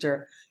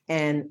character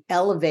and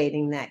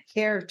elevating that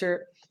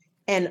character.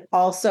 And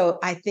also,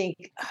 I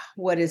think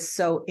what is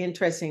so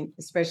interesting,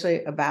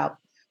 especially about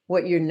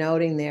what you're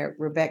noting there,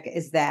 Rebecca,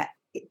 is that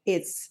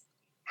it's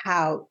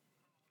how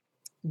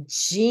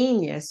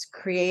genius,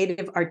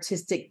 creative,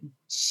 artistic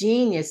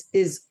genius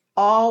is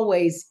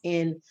always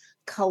in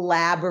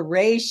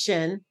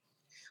collaboration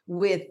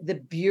with the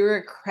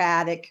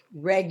bureaucratic,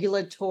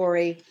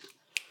 regulatory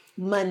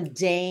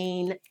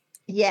mundane,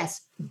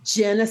 yes,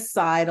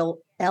 genocidal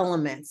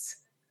elements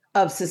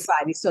of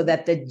society so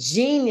that the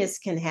genius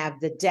can have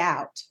the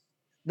doubt,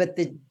 but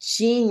the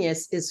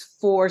genius is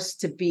forced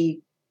to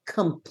be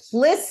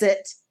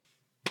complicit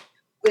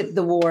with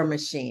the war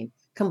machine,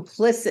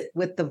 complicit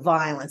with the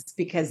violence,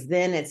 because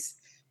then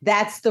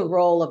that's the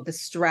role of the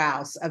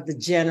Strauss, of the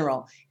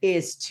general,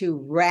 is to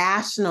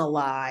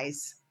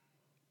rationalize,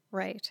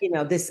 Right.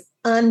 this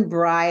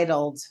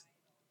unbridled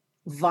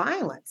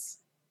violence,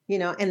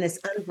 and this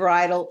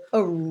unbridled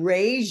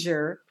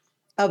erasure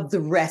of the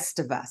rest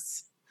of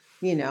us,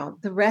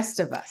 the rest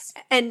of us.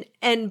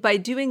 And by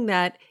doing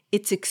that,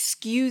 it's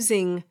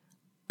excusing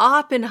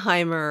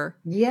Oppenheimer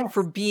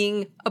for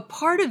being a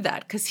part of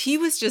that, because he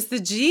was just the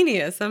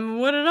genius.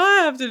 What did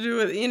I have to do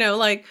with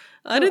it?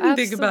 I didn't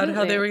think about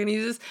how they were going to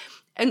use this.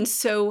 And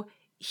so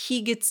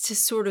he gets to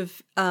sort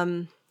of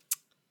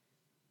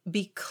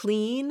be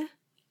clean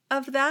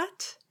of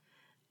that.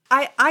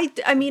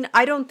 I mean,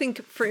 I don't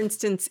think, for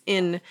instance,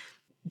 in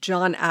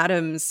John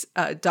Adams'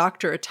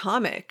 Dr.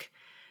 Atomic,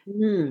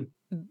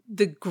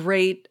 the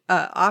great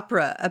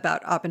opera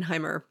about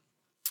Oppenheimer,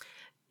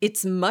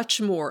 it's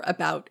much more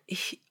about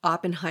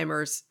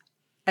Oppenheimer's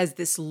as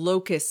this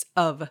locus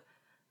of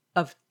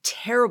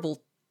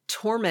terrible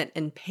torment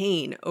and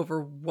pain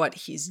over what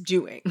he's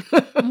doing.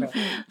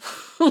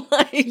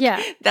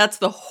 That's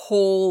the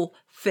whole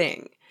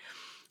thing.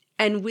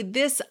 And with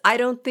this, I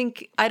don't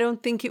think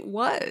it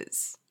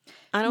was.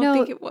 I don't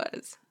think it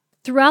was.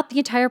 Throughout the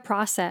entire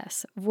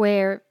process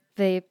where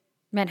the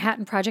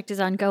Manhattan Project is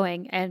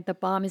ongoing and the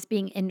bomb is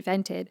being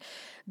invented,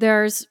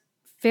 there's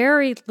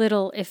very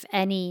little, if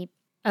any,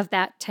 of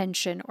that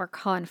tension or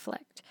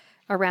conflict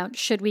around,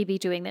 should we be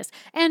doing this?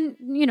 And,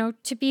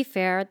 to be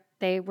fair,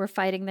 they were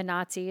fighting the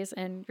Nazis,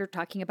 and you're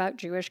talking about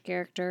Jewish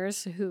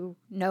characters who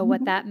know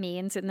what that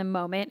means in the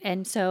moment.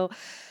 And so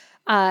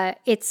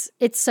it's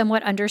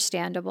somewhat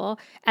understandable.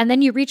 And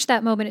then you reach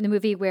that moment in the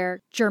movie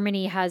where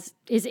Germany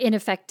is in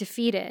effect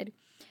defeated.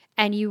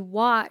 And you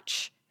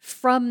watch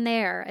from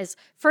there as,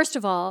 first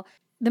of all,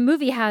 the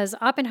movie has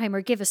Oppenheimer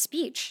give a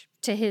speech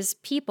to his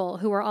people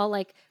who are all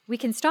like, we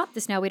can stop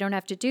this now. We don't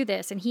have to do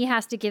this. And he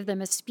has to give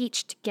them a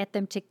speech to get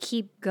them to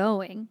keep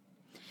going.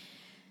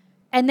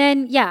 And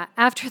then,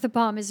 after the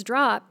bomb is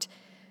dropped,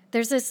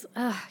 there's this,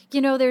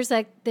 there's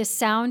like this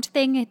sound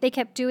thing they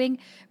kept doing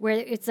where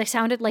it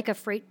sounded like a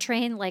freight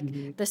train,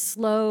 like the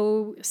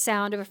slow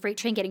sound of a freight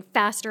train getting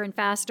faster and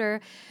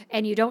faster.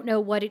 And you don't know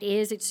what it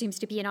is. It seems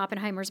to be in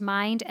Oppenheimer's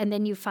mind. And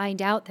then you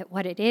find out that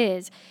what it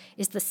is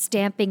the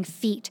stamping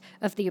feet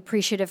of the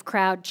appreciative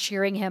crowd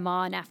cheering him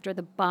on after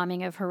the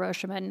bombing of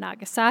Hiroshima and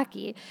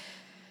Nagasaki.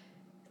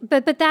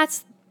 But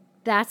that's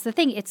the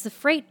thing. It's the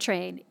freight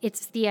train.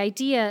 It's the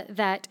idea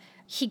that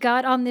he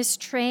got on this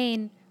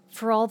train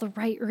for all the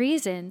right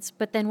reasons,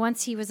 but then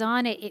once he was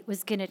on it, it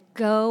was going to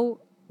go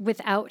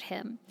without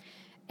him.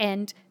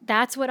 And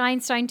that's what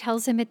Einstein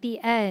tells him at the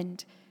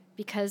end,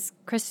 because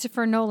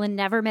Christopher Nolan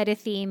never met a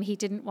theme he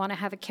didn't want to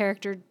have a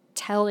character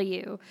tell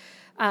you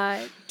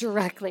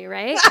directly,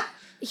 right?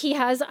 He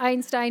has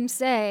Einstein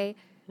say,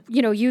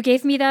 you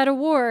gave me that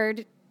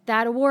award.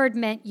 That award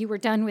meant you were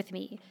done with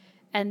me.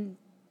 And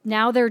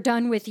now they're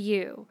done with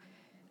you.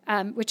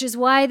 Which is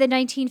why the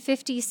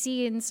 1950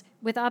 scenes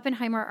with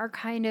Oppenheimer are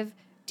kind of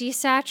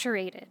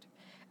desaturated.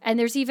 And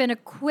there's even a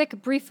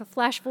quick, brief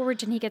flash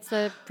forward, and he gets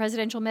the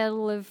Presidential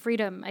Medal of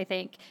Freedom, I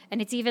think,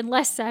 and it's even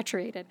less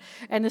saturated.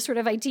 And the sort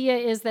of idea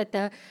is that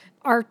the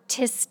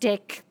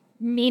artistic,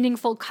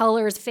 meaningful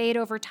colors fade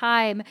over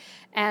time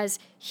as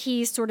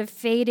he's sort of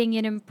fading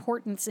in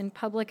importance, in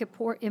public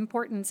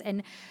importance.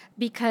 And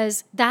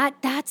because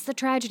that's the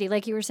tragedy,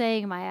 like you were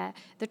saying, Maya,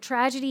 the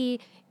tragedy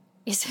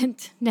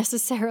isn't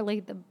necessarily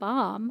the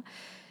bomb.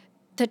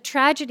 The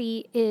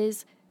tragedy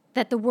is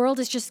that the world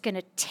is just going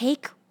to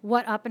take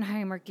what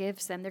Oppenheimer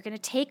gives them. They're going to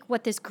take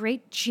what this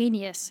great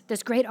genius,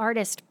 this great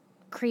artist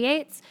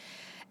creates,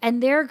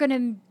 and they're going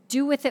to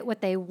do with it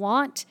what they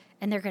want,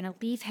 and they're going to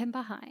leave him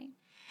behind.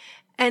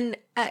 And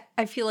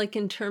I feel like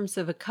in terms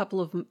of a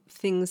couple of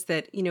things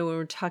that, when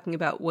we're talking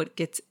about what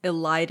gets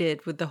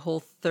elided with the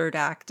whole third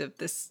act of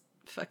this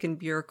fucking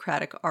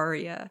bureaucratic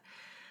aria,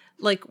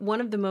 like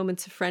one of the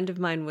moments a friend of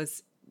mine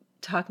was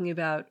talking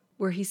about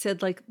where he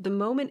said, like, the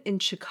moment in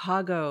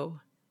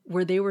Chicago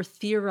where they were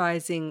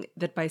theorizing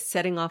that by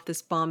setting off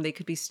this bomb, they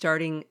could be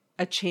starting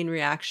a chain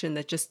reaction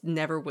that just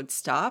never would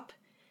stop.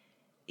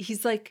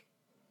 He's like,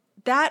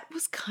 that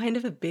was kind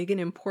of a big and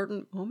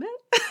important moment.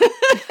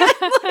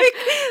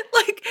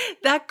 like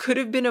that could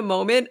have been a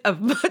moment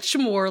of much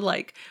more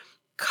like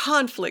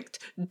conflict,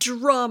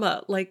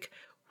 drama, like,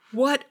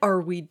 what are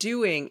we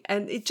doing?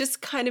 And it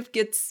just kind of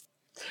gets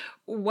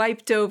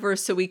wiped over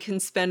so we can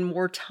spend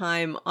more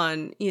time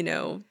on,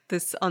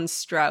 on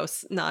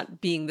Strauss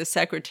not being the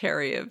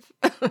Secretary of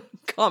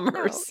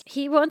Commerce. No,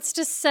 he wants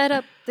to set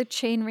up the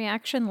chain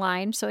reaction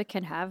line so it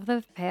can have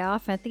the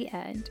payoff at the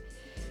end,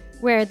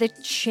 where the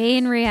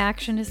chain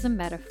reaction is the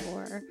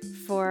metaphor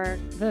for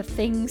the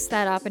things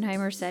that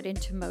Oppenheimer set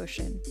into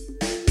motion.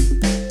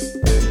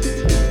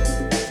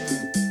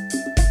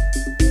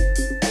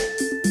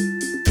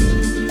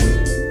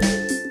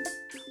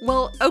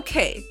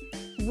 Okay,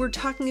 we're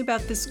talking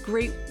about this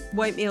great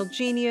white male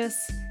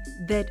genius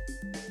that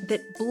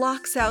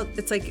blocks out,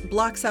 it's like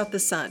blocks out the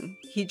sun.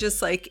 He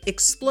just like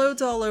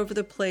explodes all over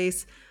the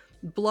place,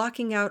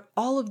 blocking out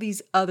all of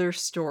these other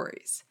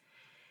stories.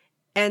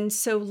 And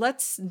so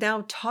let's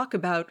now talk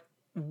about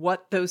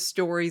what those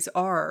stories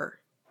are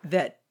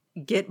that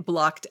get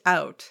blocked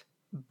out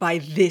by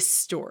this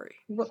story.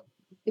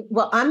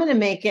 Well, I'm going to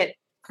make it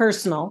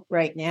personal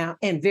right now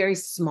and very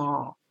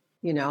small,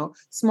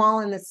 small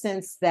in the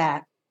sense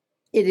that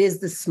it is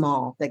the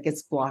small that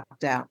gets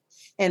blocked out.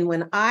 And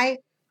when I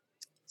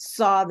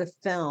saw the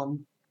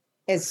film,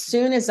 as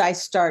soon as I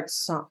start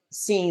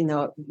seeing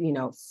the,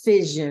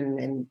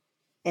 fission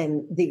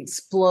and the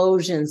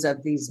explosions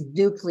of these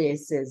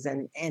nucleuses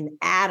and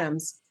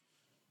atoms,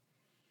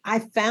 I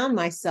found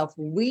myself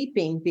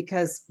weeping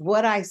because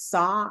what I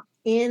saw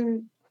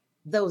in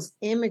those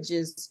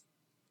images,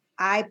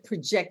 I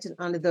projected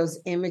onto those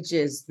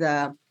images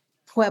the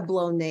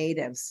Pueblo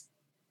natives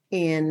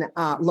in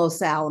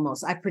Los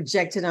Alamos. I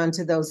projected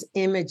onto those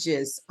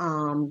images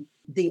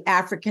the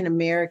African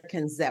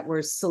Americans that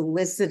were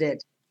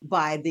solicited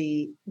by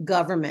the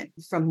government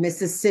from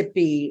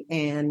Mississippi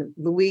and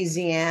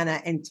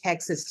Louisiana and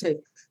Texas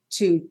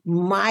to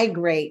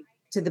migrate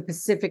to the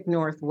Pacific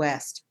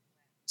Northwest,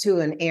 to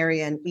an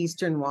area in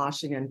Eastern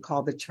Washington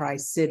called the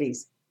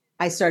Tri-Cities.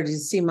 I started to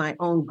see my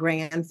own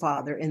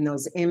grandfather in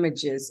those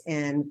images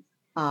and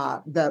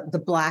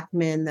the Black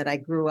men that I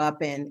grew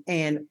up in,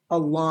 and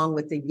along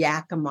with the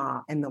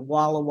Yakima and the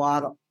Walla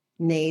Walla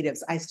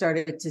natives. I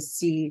started to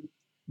see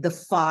the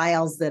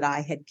files that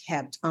I had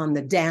kept on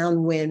the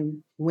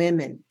downwind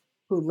women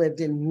who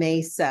lived in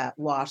Mesa,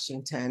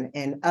 Washington,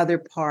 and other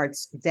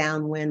parts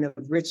downwind of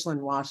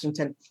Richland,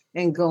 Washington,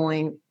 and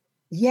going,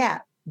 yeah,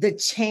 the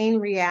chain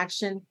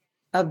reaction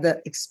of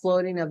the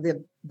exploding of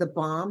the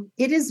bomb,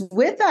 it is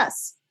with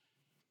us.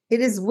 It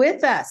is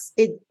with us.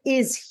 It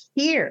is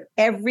here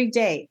every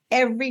day.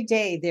 Every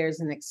day there's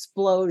an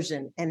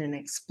explosion and an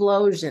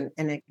explosion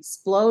and an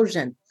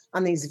explosion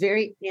on these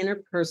very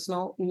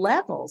interpersonal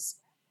levels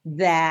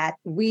that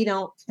we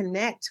don't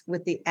connect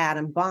with the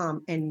atom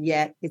bomb, and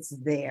yet it's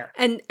there.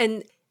 And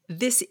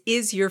this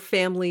is your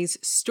family's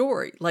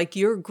story. Like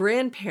your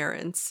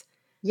grandparents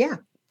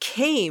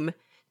came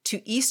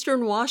to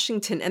Eastern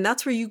Washington, and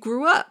that's where you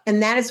grew up.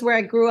 And that is where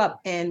I grew up.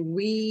 And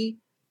we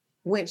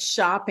went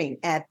shopping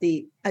at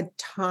the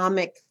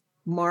Atomic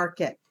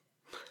Market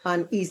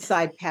on East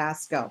Side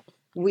Pasco.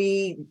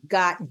 We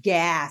got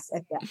gas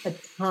at the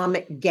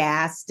Atomic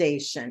gas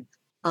station.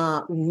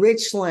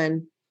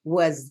 Richland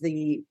was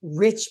the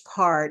rich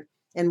part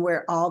and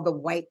where all the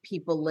white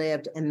people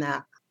lived. And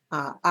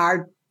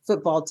our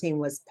football team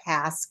was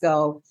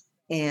Pasco,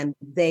 and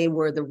they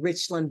were the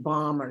Richland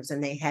Bombers,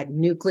 and they had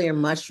nuclear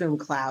mushroom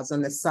clouds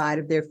on the side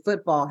of their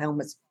football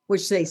helmets,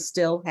 which they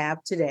still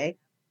have today.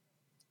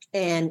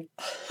 And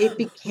it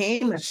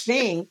became a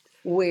thing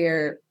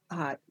where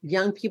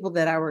young people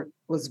that I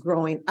was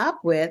growing up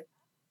with,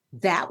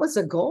 that was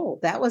a goal.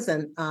 That was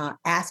an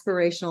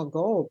aspirational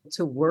goal,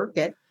 to work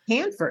at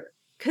Hanford.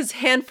 Because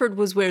Hanford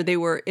was where they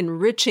were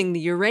enriching the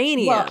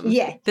uranium. Well,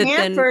 yeah,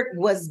 Hanford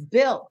was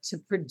built to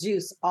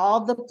produce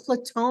all the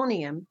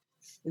plutonium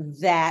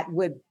that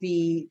would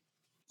be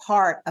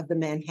part of the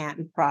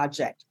Manhattan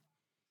Project.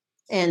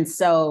 And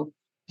so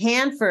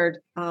Hanford,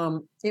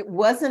 it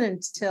wasn't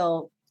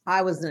until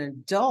I was an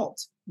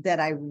adult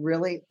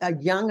a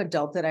young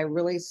adult, that I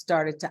really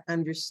started to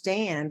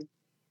understand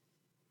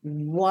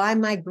why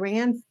my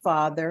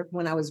grandfather,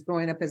 when I was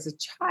growing up as a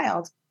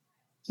child,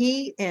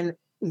 he and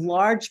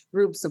large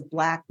groups of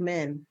Black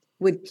men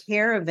would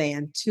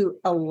caravan to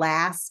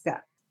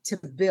Alaska to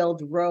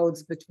build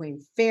roads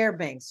between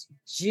Fairbanks,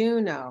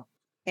 Juneau,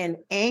 and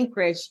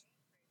Anchorage.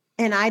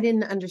 And I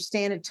didn't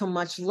understand it till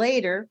much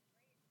later.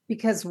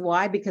 Because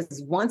why?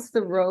 Because once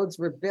the roads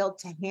were built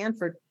to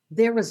Hanford,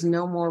 there was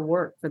no more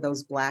work for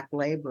those Black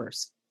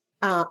laborers.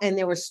 And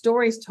there were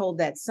stories told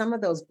that some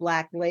of those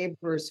Black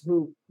laborers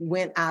who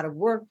went out of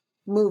work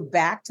moved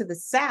back to the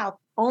South,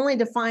 only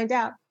to find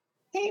out,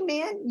 hey,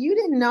 man, you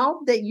didn't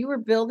know that you were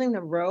building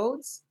the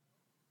roads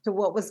to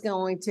what was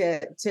going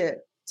to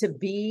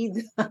be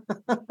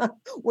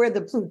where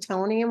the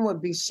plutonium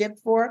would be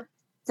shipped for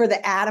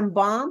the atom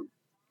bomb.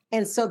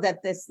 And so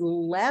that this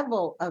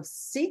level of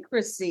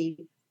secrecy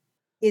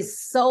is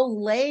so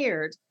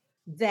layered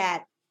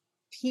that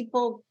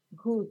people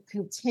who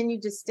continue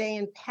to stay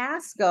in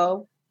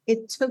Pasco,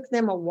 it took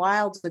them a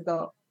while to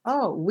go,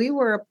 oh, we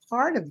were a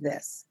part of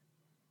this.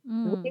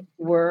 We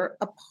were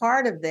a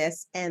part of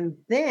this. And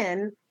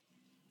then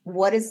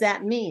what does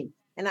that mean?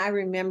 And I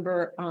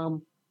remember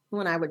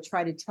when I would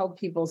try to tell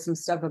people some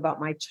stuff about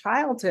my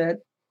childhood,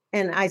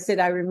 and I said,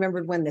 I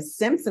remembered when The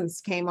Simpsons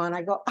came on,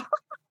 I go,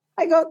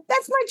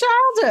 that's my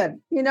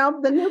childhood,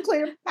 the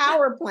nuclear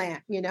power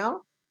plant,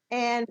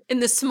 and in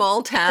the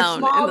small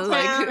town,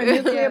 a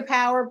nuclear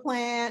power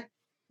plant,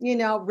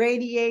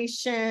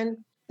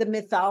 radiation, the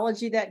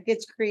mythology that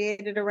gets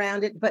created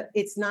around it. But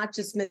it's not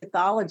just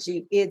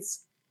mythology.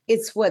 It's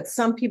what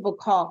some people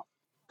call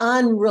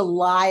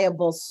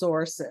unreliable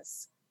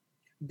sources.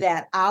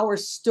 that our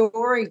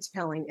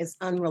storytelling is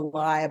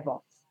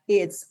unreliable.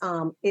 It's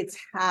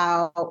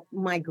how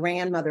my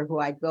grandmother, who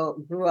I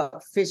grew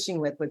up fishing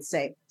with, would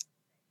say,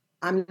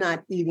 I'm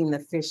not eating the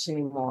fish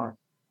anymore.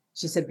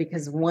 She said,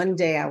 because one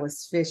day I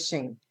was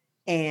fishing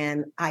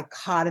and I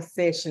caught a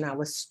fish and I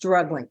was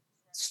struggling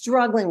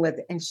with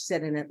it. And she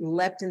said, and it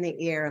leapt in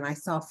the air and I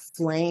saw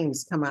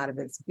flames come out of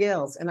its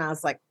gills. And I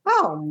was like,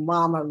 oh,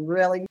 Mama,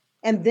 really?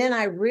 And then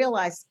I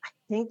realized, I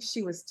think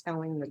she was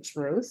telling the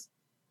truth.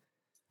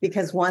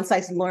 Because once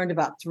I learned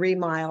about 3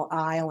 Mile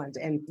Island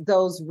and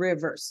those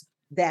rivers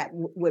that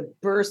would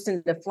burst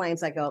into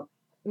flames, I go,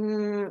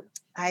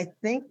 I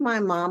think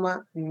my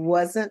mama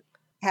wasn't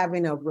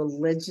having a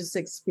religious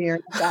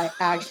experience. I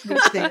actually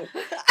think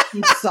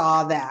she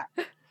saw that.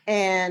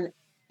 And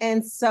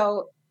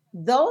so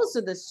those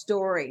are the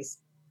stories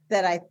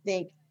that I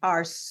think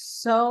are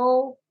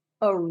so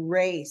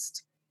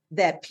erased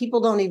that people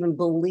don't even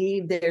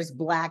believe there's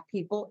Black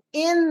people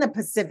in the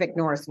Pacific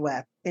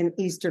Northwest in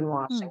Eastern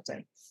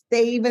Washington.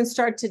 They even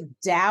start to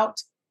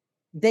doubt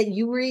that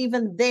you were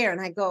even there.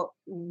 And I go,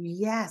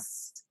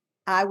 yes,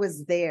 I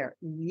was there.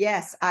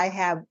 Yes, I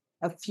have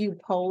a few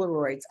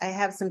Polaroids. I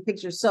have some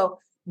pictures. So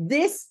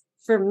this,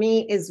 for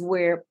me, is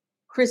where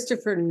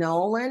Christopher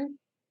Nolan,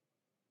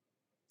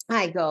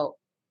 I go,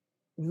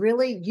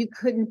 really? You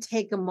couldn't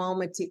take a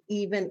moment to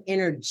even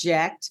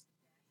interject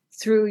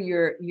through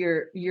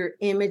your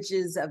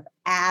images of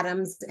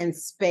atoms and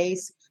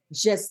space,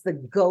 just the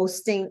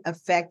ghosting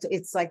effect.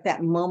 It's like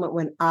that moment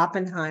when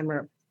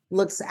Oppenheimer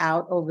looks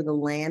out over the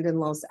land in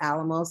Los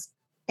Alamos,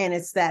 and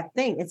it's that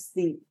thing. It's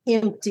the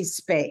empty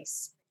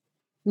space.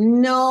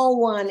 No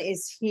one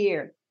is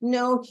here.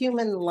 No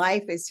human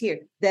life is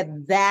here.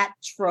 That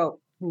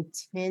trope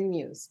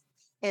continues.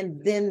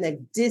 And then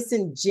the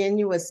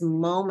disingenuous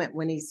moment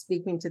when he's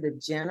speaking to the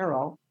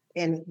general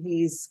and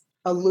he's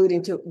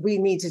alluding to, we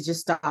need to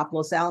just stop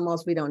Los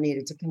Alamos. We don't need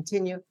it to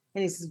continue.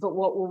 And he says, but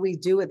what will we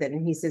do with it?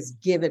 And he says,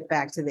 give it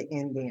back to the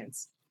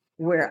Indians,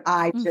 where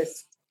I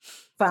just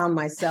found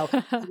myself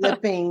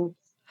flipping,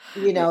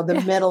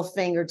 the middle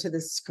finger to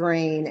the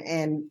screen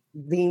and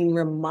being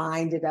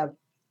reminded of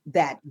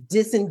that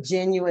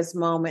disingenuous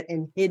moment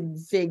in Hidden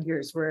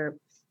Figures where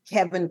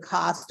Kevin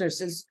Costner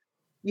says,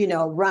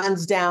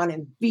 runs down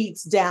and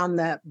beats down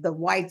the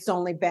whites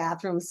only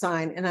bathroom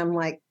sign. And I'm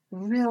like,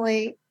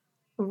 really?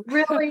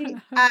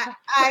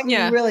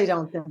 I really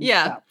don't think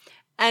so.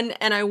 And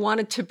I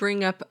wanted to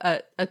bring up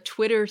a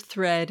Twitter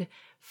thread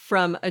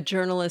from a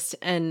journalist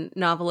and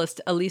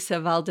novelist, Elisa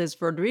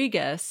Valdez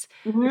Rodriguez,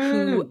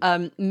 who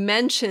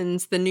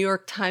mentions the New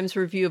York Times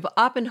review of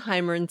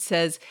Oppenheimer and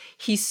says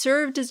he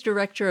served as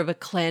director of a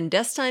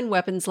clandestine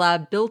weapons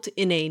lab built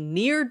in a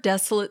near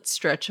desolate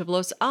stretch of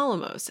Los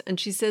Alamos. And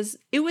she says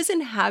it was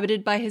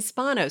inhabited by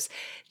Hispanos.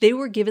 They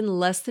were given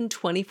less than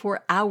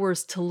 24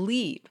 hours to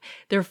leave.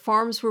 Their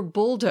farms were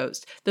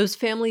bulldozed. Those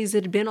families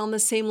had been on the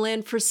same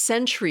land for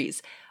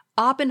centuries.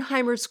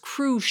 Oppenheimer's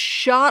crew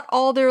shot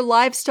all their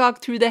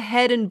livestock through the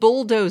head and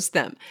bulldozed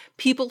them.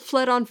 People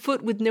fled on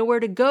foot with nowhere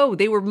to go.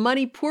 They were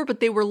money poor, but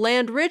they were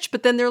land rich,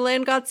 but then their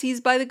land got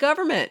seized by the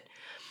government.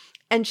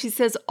 And she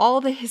says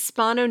all the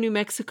Hispano New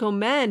Mexico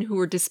men who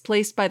were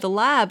displaced by the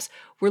labs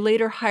were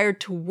later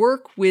hired to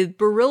work with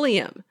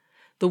beryllium.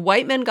 The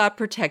white men got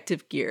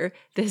protective gear,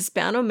 the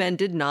Hispano men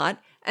did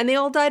not, and they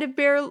all died of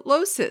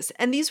berylosis.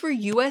 And these were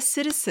U.S.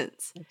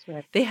 citizens. That's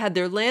right. They had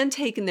their land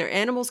taken, their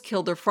animals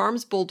killed, their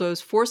farms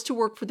bulldozed, forced to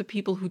work for the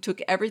people who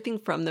took everything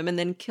from them, and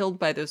then killed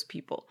by those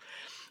people.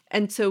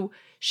 And so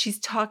she's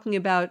talking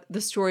about the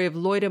story of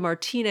Loida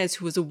Martinez,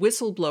 who was a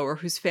whistleblower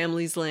whose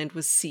family's land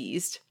was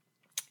seized.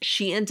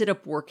 She ended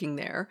up working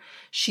there.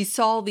 She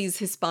saw these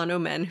Hispano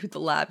men who the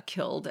lab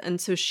killed,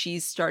 and so she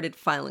started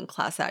filing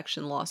class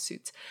action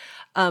lawsuits.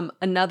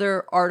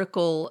 Another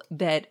article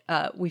that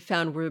we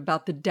found were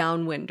about the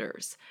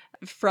downwinders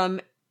from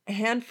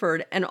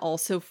Hanford and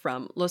also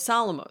from Los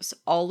Alamos.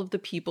 All of the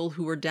people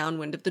who were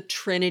downwind of the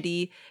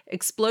Trinity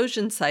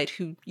explosion site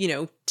who,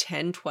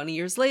 10, 20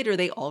 years later,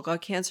 they all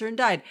got cancer and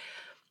died.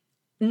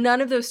 None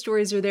of those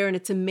stories are there. And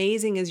it's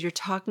amazing as you're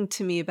talking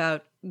to me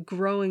about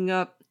growing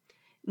up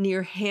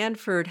near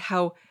Hanford,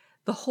 how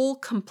the whole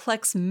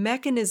complex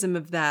mechanism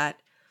of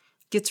that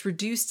gets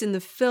reduced in the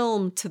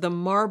film to the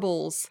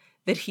marbles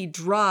that he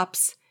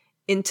drops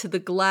into the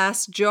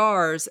glass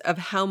jars of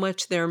how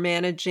much they're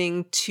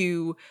managing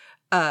to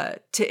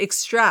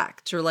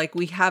extract, or like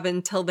we have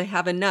until they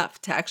have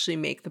enough to actually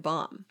make the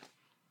bomb.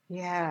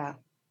 Yeah.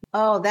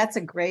 Oh, that's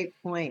a great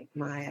point,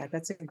 Maya.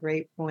 That's a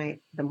great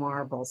point. The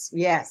marbles.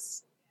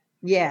 Yes.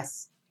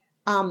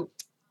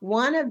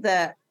 One of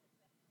the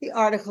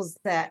articles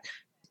that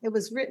it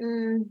was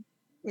written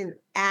in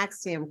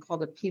Axiom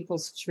called A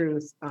People's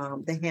Truth,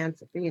 the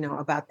Hanford,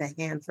 about the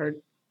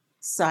Hanford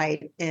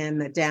site and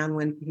the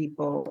downwind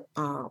people,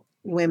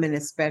 women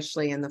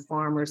especially, and the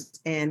farmers.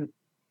 And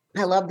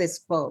I love this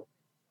quote.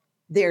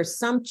 There's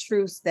some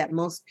truths that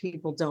most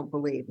people don't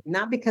believe,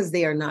 not because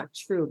they are not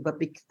true, but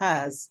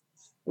because,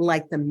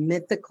 like the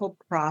mythical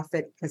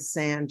prophet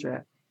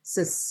Cassandra,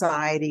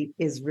 society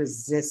is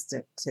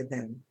resistant to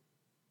them.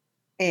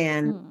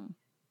 And Hmm.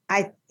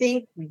 I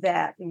think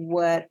that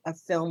what a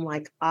film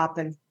like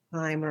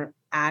Oppenheimer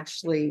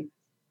actually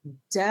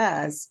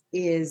does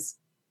is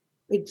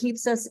it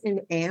keeps us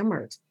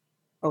enamored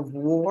of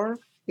war.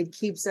 It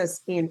keeps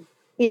us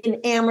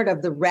enamored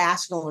of the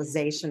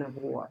rationalization of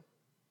war.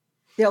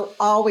 There'll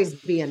always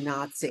be a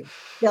Nazi.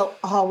 There'll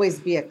always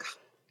be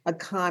a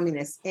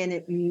communist, and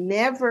it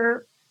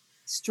never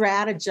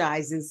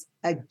strategizes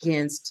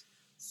against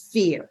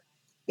fear.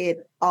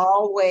 It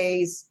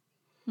always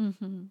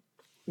Mm-hmm.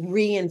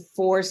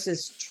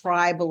 reinforces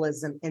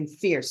tribalism and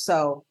fear.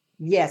 So,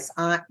 yes,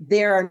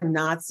 there are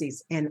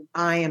Nazis, and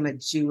I am a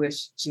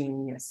Jewish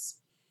genius.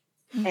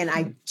 And Mm-hmm.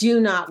 I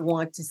do not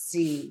want to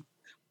see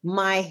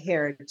my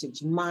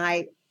heritage,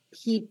 my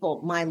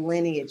people, my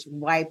lineage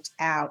wiped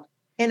out.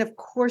 And of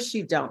course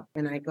you don't.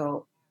 And I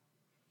go,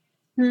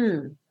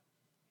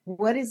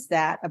 what is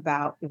that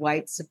about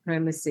white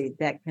supremacy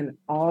that can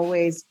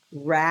always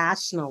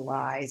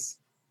rationalize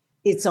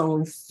its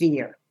own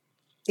fear?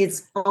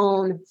 Its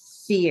own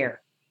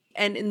fear.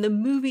 And in the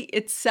movie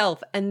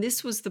itself, and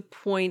this was the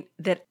point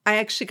that I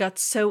actually got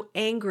so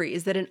angry,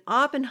 is that in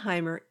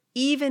Oppenheimer,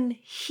 even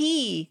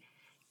he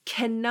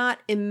cannot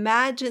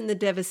imagine the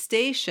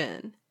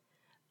devastation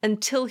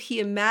until he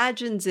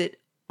imagines it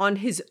on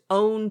his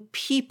own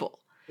people.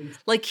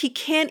 Like, he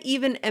can't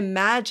even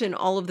imagine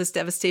all of this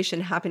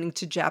devastation happening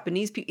to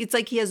Japanese people. It's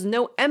like he has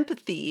no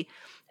empathy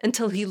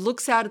until he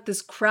looks out at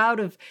this crowd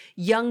of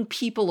young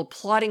people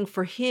applauding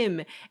for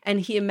him,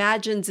 and he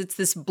imagines it's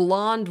this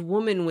blonde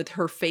woman with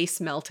her face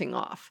melting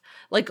off.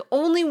 Like,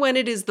 only when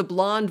it is the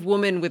blonde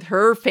woman with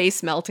her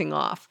face melting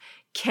off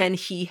can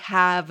he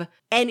have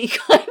any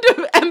kind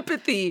of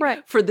empathy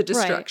for the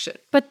destruction.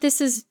 Right. But this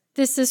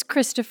is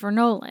Christopher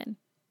Nolan.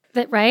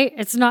 That right?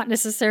 It's not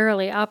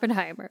necessarily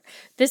Oppenheimer.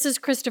 This is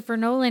Christopher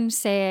Nolan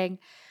saying,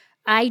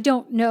 I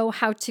don't know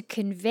how to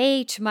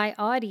convey to my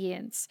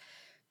audience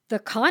the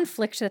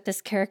conflict that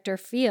this character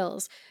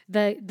feels,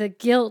 the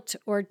guilt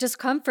or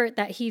discomfort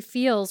that he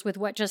feels with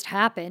what just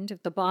happened,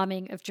 the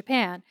bombing of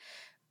Japan,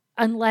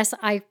 unless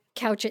I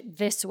couch it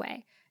this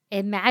way.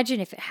 Imagine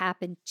if it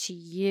happened to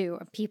you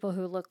and people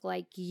who look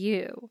like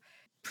you,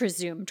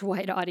 presumed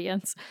white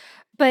audience.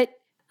 But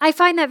I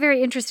find that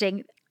very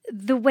interesting.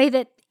 The way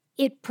that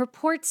it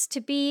purports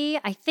to be,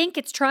 I think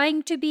it's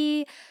trying to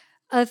be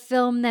a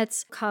film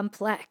that's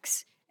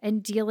complex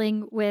and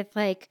dealing with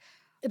like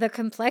the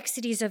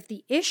complexities of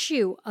the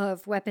issue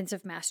of weapons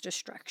of mass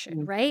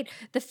destruction, right?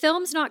 The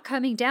film's not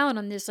coming down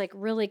on this like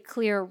really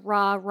clear,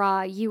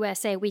 rah,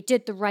 USA, we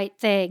did the right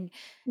thing.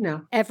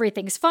 No.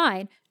 Everything's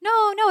fine.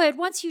 No, it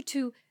wants you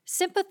to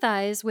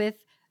sympathize with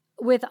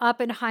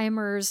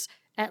Oppenheimer's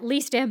at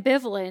least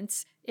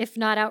ambivalence, if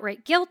not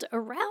outright guilt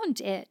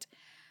around it.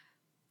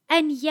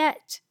 And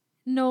yet,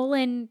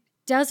 Nolan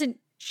doesn't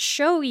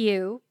show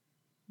you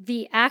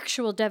the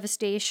actual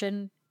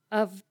devastation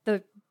of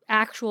the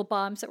actual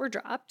bombs that were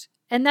dropped.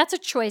 And that's a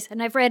choice.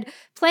 And I've read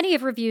plenty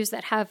of reviews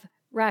that have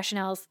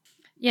rationales,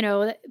 you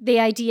know, the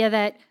idea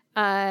that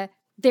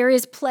there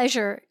is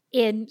pleasure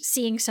in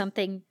seeing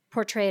something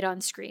portrayed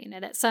on screen,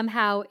 and that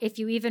somehow if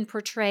you even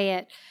portray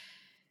it,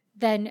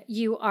 then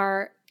you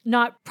are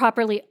not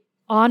properly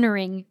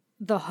honoring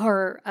the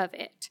horror of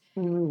it.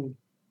 Mm.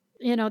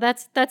 You know,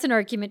 that's an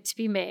argument to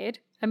be made.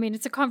 I mean,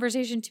 it's a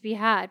conversation to be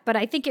had, but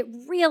I think it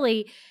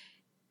really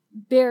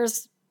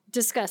bears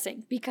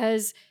discussing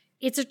because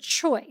it's a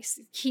choice.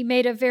 He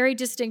made a very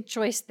distinct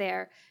choice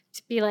there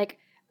to be like,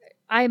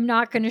 I'm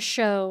not going to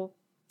show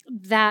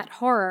that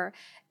horror.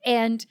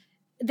 And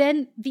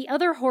then the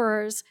other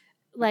horrors,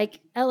 like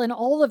Ellen,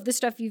 all of the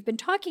stuff you've been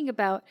talking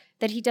about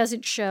that he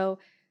doesn't show,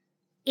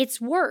 it's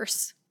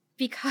worse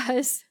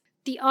because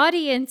the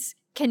audience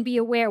can be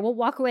aware, will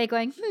walk away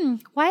going,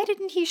 why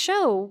didn't he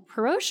show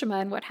Hiroshima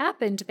and what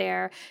happened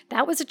there?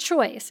 That was a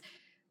choice.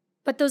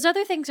 But those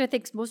other things are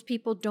things most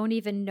people don't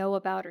even know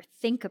about or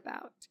think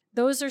about.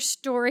 Those are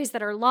stories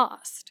that are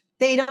lost.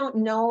 They don't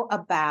know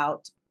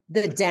about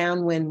the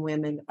downwind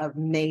women of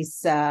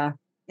Mesa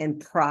and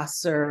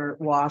Prosser,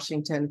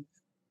 Washington.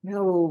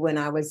 No, when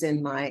I was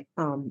in my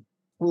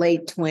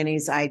late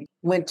 20s, I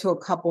went to a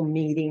couple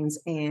meetings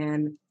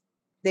and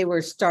they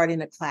were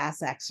starting a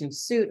class action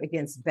suit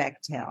against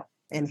Bechtel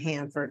and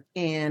Hanford.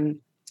 And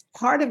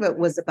part of it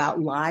was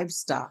about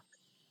livestock.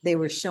 They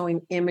were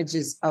showing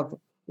images of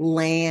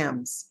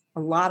lambs, a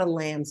lot of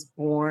lambs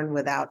born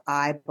without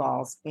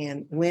eyeballs.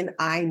 And when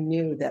I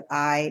knew that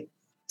I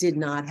did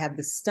not have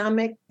the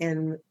stomach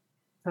and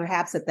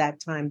perhaps at that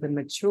time the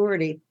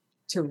maturity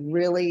to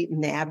really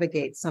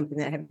navigate something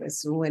that happened,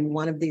 so when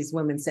one of these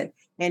women said,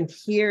 and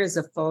here's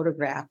a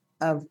photograph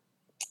of,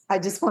 I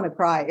just want to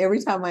cry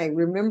every time I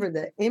remember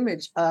the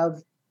image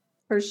of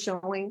her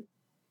showing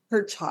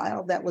her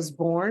child that was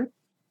born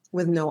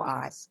with no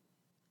eyes.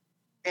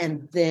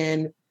 And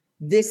then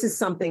this is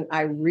something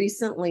I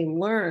recently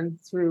learned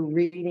through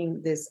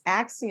reading this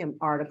Axiom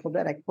article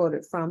that I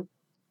quoted from,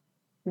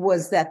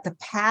 was that the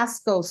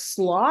Pasco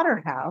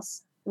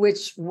slaughterhouse,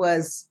 which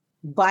was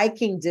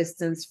biking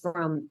distance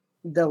from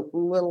the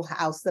little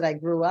house that I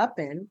grew up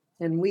in,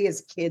 and we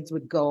as kids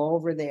would go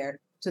over there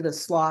to the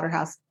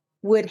slaughterhouse,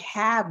 would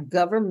have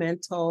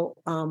governmental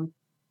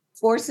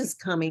forces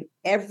coming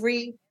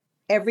every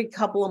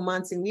couple of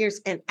months and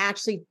years and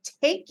actually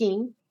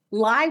taking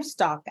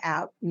livestock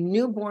out,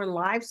 newborn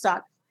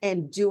livestock,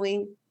 and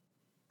doing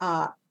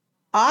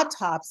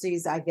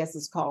autopsies, I guess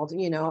it's called,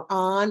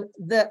 on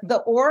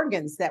the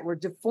organs that were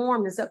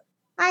deformed. And so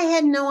I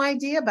had no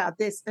idea about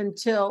this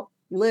until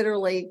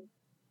literally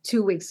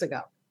 2 weeks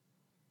ago.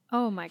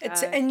 Oh my God.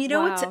 What's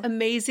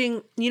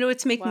amazing?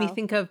 It's making me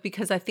think of,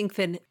 because I think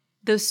that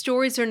those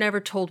stories are never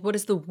told. What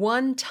is the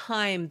one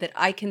time that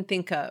I can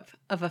think of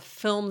a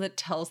film that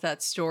tells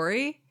that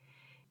story,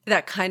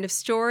 that kind of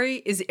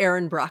story, is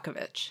Erin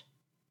Brockovich.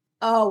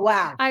 Oh,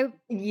 wow.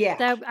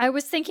 I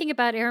was thinking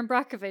about Erin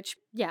Brockovich.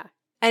 Yeah.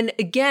 And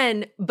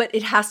again, but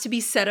it has to be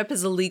set up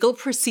as a legal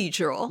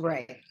procedural.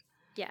 Right.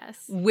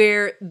 Yes.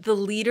 Where the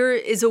leader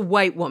is a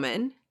white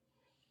woman,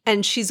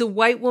 and she's a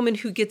white woman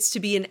who gets to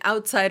be an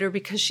outsider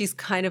because she's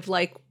kind of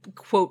like,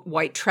 quote,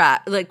 white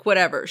trash, like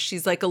whatever.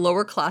 She's like a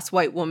lower class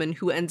white woman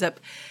who ends up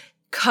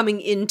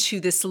coming into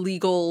this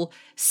legal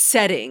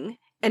setting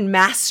and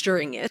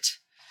mastering it.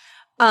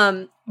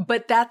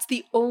 But that's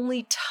the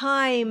only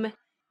time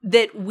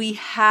that we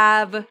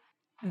have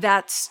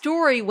that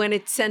story, when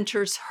it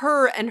centers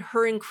her and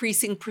her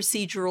increasing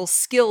procedural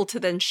skill to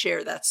then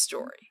share that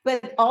story.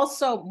 But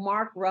also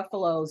Mark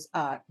Ruffalo's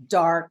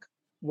Dark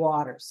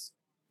Waters.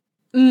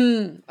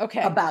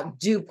 Okay. About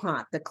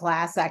DuPont, the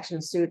class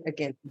action suit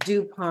against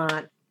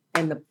DuPont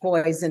and the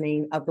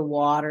poisoning of the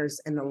waters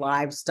and the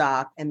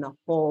livestock and the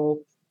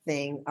whole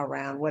thing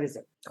around, what is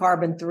it?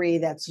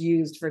 Carbon-3 that's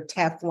used for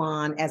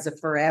Teflon as a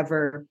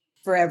forever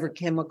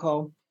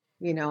chemical,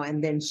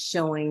 and then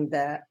showing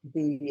the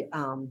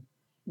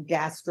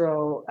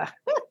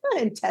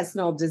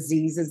gastrointestinal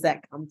diseases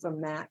that come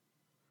from that.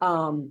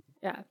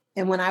 Yeah.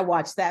 And when I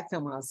watched that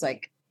film, I was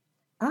like,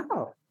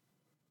 oh,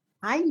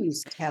 I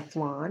use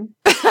Teflon.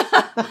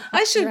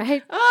 I should.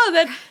 Right?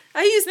 I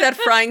used that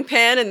frying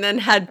pan and then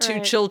had two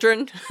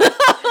children.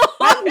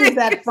 I used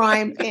that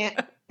frying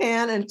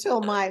pan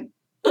until my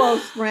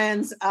close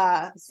friends,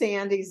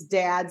 Sandy's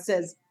dad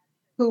says,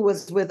 who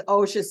was with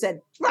OSHA,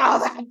 said, throw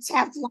that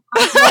Teflon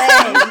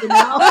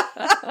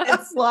away,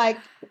 It's like,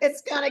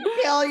 it's going to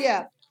kill you.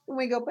 And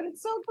we go, but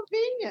it's so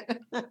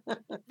convenient.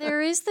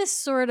 There is this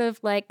sort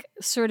of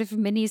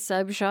mini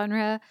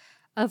subgenre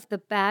of the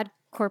bad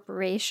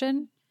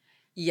corporation.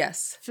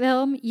 Yes.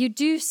 Film. You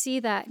do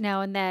see that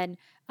now and then,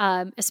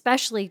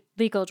 especially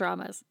legal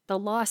dramas, the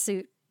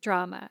lawsuit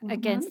drama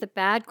against the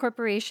bad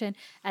corporation,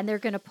 and they're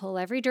going to pull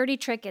every dirty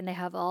trick, and they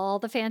have all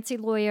the fancy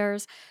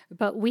lawyers,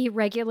 but we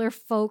regular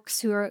folks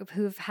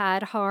who've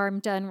had harm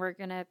done, we're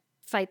going to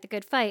fight the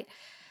good fight.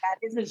 That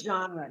is a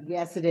genre.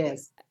 Yes, it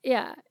is.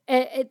 Yeah.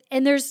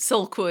 And there's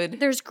Silkwood.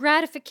 There's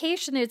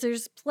gratification.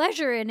 There's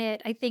pleasure in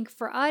it, I think,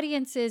 for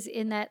audiences,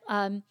 in that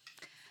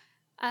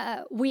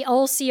we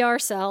all see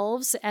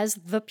ourselves as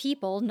the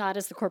people, not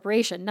as the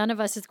corporation. None of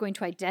us is going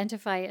to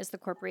identify as the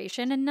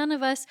corporation, and none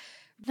of us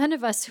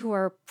who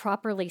are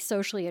properly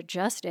socially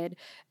adjusted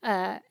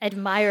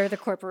admire the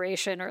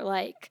corporation or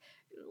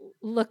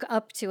look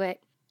up to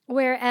it.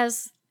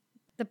 Whereas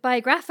the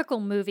biographical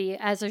movie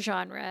as a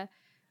genre,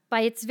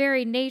 by its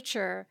very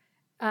nature,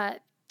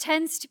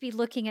 tends to be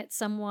looking at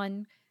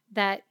someone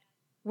that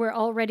we're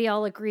already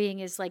all agreeing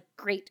is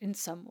great in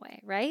some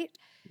way, right?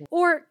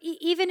 Or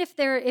even if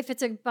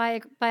it's a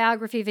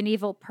biography of an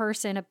evil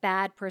person, a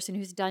bad person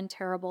who's done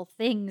terrible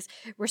things,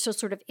 we're still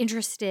sort of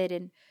interested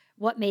in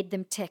what made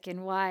them tick and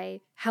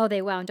how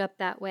they wound up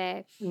that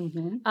way.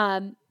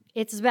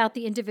 It's about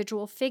the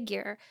individual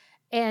figure.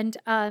 And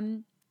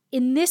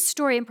in this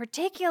story in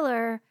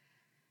particular,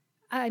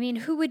 I mean,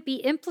 who would be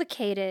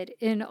implicated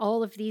in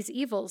all of these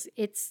evils?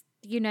 It's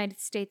the United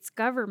States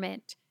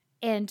government,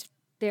 and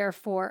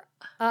therefore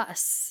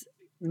us.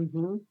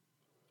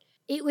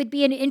 It would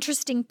be an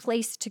interesting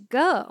place to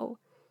go,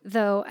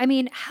 though. I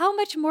mean, how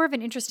much more of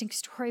an interesting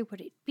story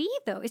would it be,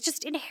 though? It's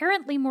just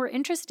inherently more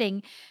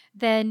interesting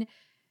than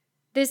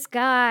this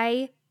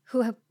guy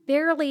who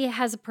barely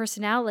has a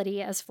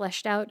personality as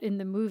fleshed out in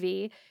the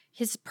movie.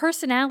 His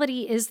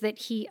personality is that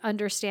he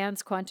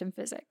understands quantum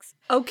physics.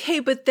 Okay,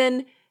 but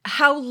then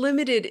how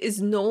limited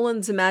is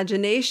Nolan's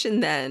imagination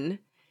then,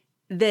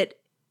 that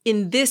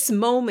in this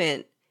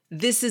moment,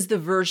 this is the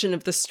version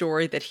of the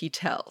story that he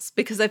tells?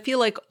 Because I feel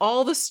like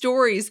all the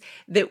stories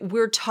that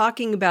we're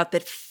talking about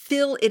that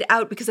fill it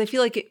out, because I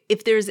feel like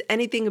if there's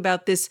anything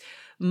about this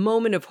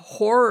moment of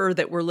horror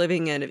that we're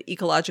living in, of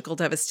ecological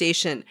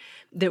devastation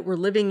that we're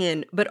living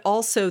in, but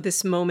also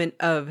this moment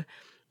of,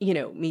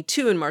 Me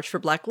Too and March for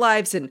Black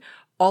Lives and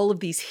all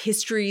of these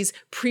histories,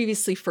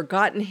 previously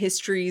forgotten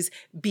histories,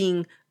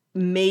 being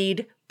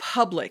made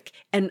public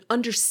and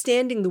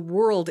understanding the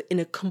world in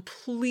a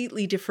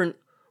completely different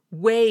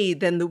way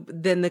than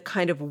the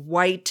kind of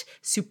white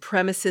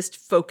supremacist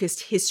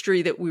focused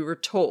history that we were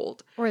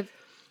told. Or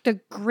the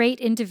great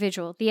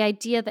individual, the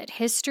idea that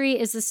history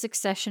is a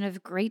succession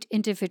of great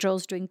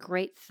individuals doing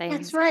great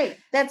things.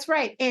 That's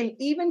right. And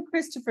even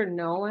Christopher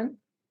Nolan,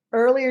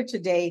 earlier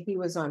today, he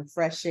was on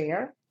Fresh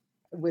Air,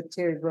 with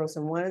Terry Gross,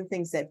 and one of the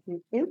things that he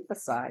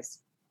emphasized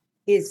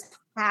is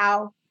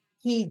how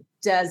he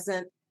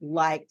doesn't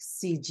like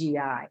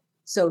CGI.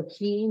 So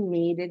he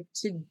needed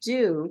to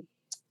do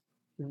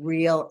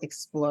real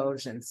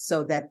explosions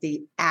so that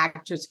the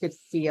actors could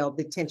feel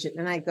the tension.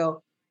 And I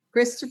go,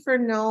 Christopher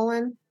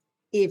Nolan,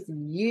 if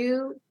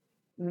you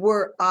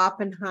were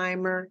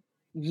Oppenheimer,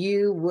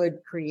 you would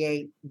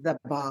create the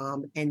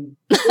bomb and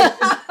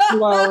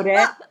explode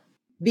it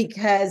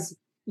because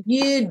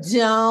you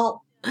don't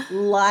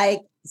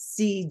like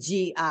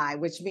CGI,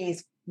 which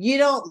means you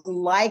don't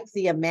like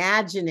the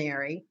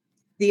imaginary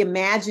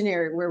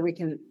where we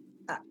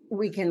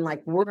can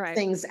like work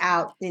things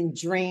out in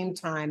dream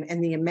time,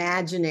 and the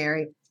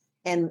imaginary,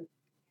 and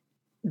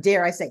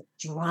dare I say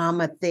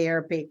drama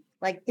therapy.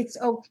 Like, it's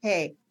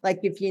okay.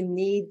 Like, if you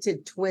need to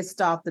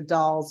twist off the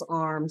doll's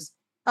arms,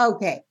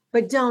 okay,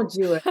 but don't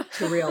do it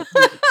to real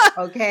people.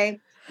 Okay,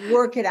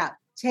 work it out.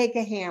 Take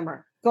a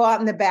hammer, go out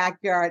in the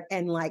backyard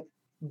and like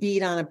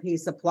beat on a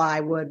piece of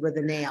plywood with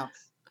a nail.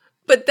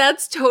 But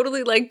that's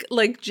totally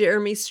like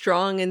Jeremy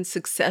Strong in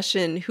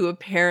Succession, who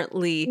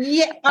apparently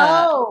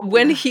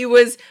when he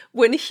was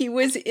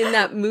in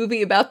that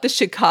movie about the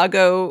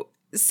Chicago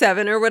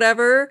 7 or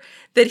whatever,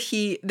 that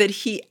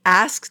he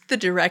asked the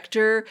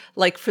director,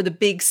 like, for the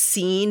big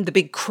scene, the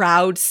big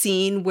crowd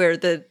scene where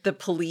the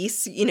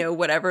police,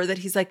 whatever, that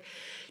he's like,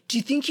 do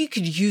you think you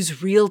could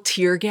use real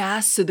tear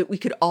gas so that we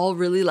could all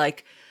really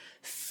like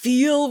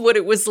feel what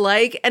it was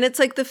like? And it's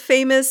like the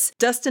famous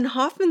Dustin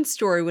Hoffman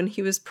story when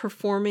he was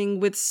performing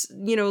with,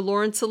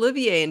 Laurence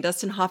Olivier, and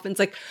Dustin Hoffman's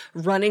like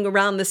running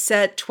around the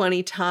set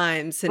 20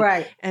 times.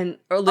 And, and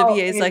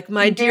Olivier's like,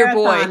 my dear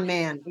boy.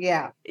 Man.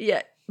 Yeah.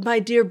 Yeah. My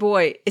dear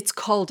boy, it's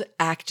called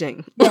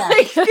acting. Yeah.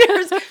 Like,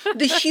 there's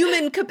the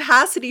human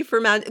capacity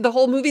for the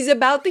whole movie's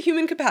about the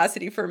human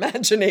capacity for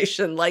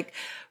imagination. Like,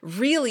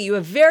 really, you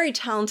have very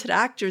talented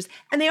actors,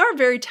 and they are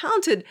very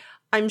talented.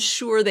 I'm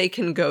sure they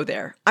can go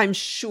there. I'm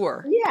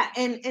sure. Yeah.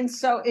 And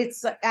so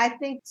it's, I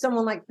think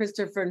someone like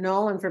Christopher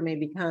Nolan for me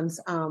becomes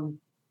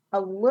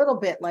a little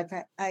bit like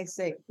I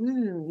say,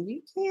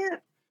 you can't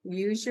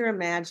use your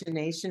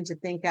imagination to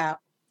think out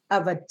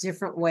of a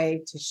different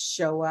way to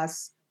show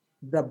us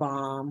the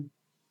bomb.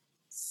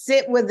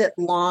 Sit with it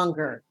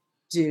longer,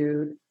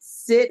 dude.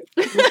 Sit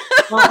with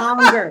it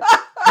longer,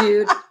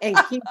 dude. And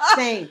keep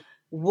saying,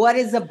 what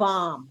is a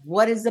bomb?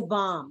 What is a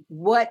bomb?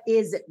 What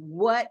is it?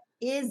 What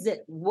is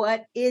it?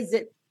 What is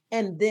it?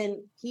 And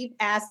then keep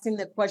asking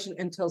the question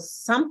until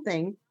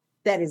something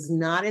that is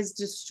not as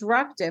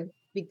destructive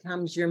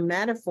becomes your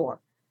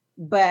metaphor.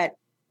 But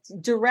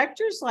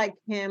directors like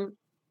him,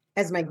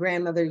 as my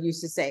grandmother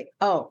used to say,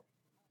 oh,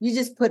 you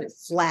just put it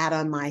flat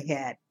on my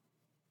head.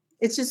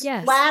 It's just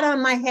flat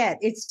on my head.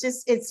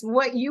 It's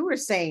what you were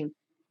saying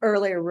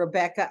earlier,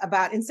 Rebecca,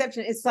 about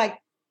Inception. It's like,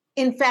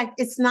 in fact,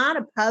 it's not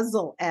a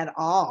puzzle at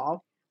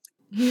all.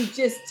 You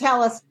just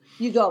tell us,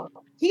 you go,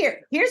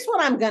 here's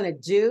what I'm going to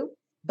do,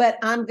 but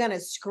I'm going to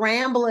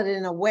scramble it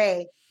in a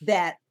way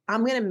that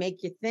I'm going to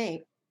make you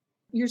think.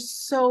 You're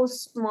so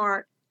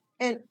smart.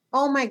 And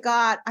oh my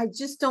God, I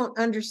just don't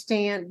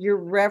understand your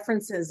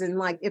references. And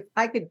like, if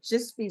I could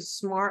just be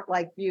smart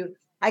like you,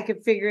 I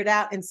could figure it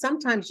out. And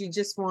sometimes you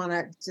just want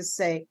to just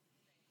say,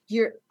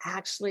 you're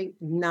actually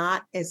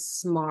not as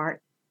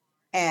smart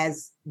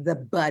as the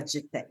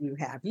budget that you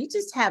have. You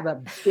just have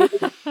a big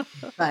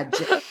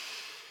budget.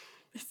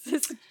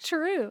 This is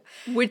true.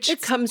 Which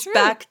comes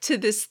back to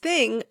this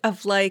thing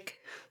of like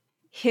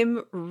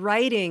him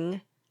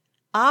writing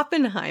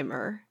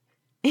Oppenheimer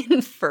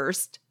in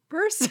first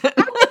person. How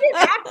did you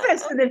get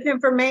access to this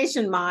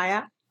information,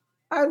 Maya?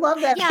 I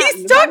love that. Yeah.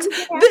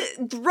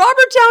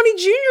 Robert Downey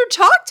Jr.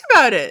 talked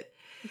about it.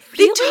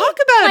 Really? They talk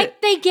about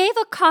it. They gave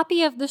a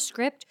copy of the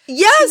script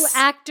to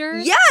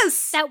actors.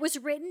 Yes. That was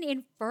written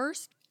in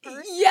first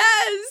person.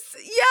 Yes.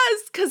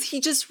 Because he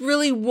just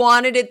really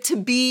wanted it to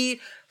be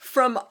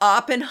from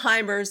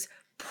Oppenheimer's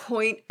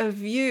point of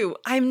view.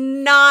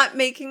 I'm not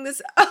making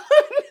this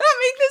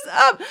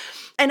up.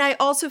 And I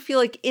also feel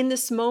like in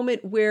this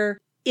moment where,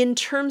 in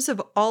terms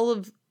of all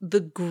of the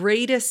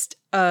greatest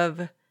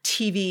of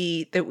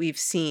TV that we've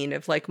seen,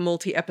 of like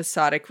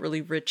multi-episodic,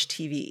 really rich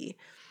TV,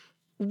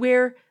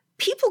 where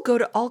people go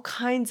to all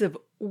kinds of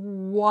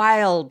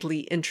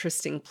wildly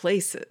interesting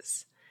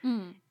places.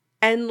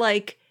 And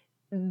like,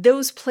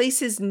 those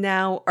places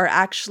now are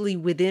actually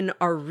within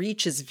our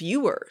reach as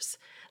viewers.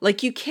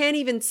 Like, you can't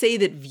even say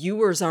that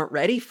viewers aren't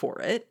ready for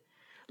it.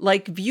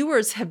 Like,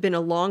 viewers have been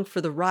along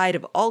for the ride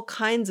of all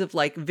kinds of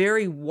like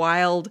very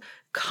wild,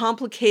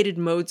 complicated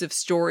modes of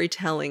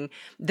storytelling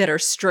that are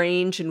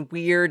strange and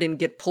weird and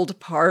get pulled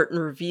apart and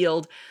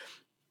revealed.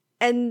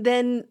 And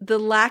then the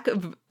lack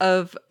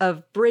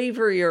of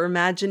bravery or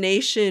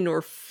imagination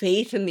or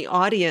faith in the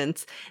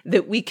audience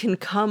that we can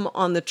come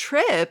on the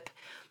trip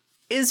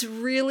is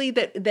really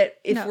that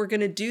if we're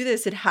going to do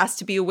this, it has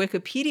to be a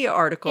Wikipedia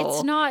article.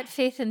 It's not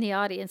faith in the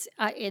audience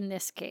in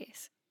this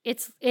case.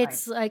 It's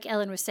right. Like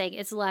Ellen was saying,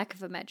 it's lack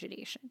of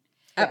imagination.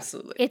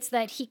 Absolutely. It's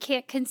that he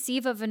can't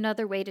conceive of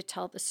another way to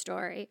tell the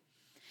story.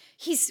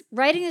 He's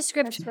writing the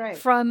script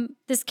from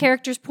this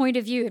character's point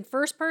of view in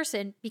first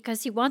person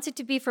because he wants it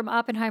to be from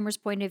Oppenheimer's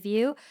point of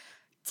view.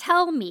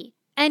 Tell me,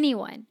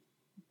 anyone,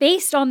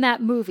 based on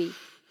that movie,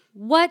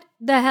 what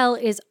the hell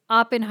is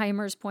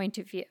Oppenheimer's point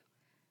of view?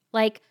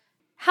 Like,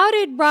 how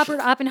did Robert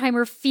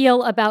Oppenheimer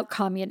feel about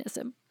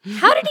communism?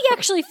 How did he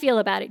actually feel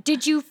about it?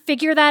 Did you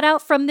figure that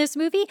out from this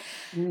movie?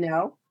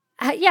 No.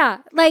 Yeah,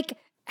 like,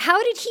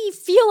 how did he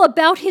feel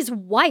about his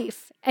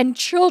wife and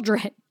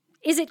children?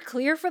 Is it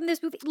clear from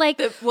this movie? Like,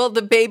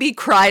 the baby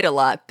cried a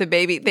lot. They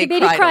cried a lot.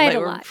 They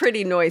were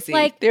pretty noisy.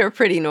 Like, they were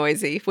pretty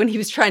noisy when he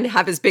was trying to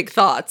have his big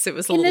thoughts. It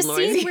was a little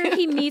noisy. In the scene where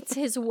he meets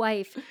his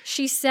wife,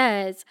 she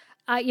says,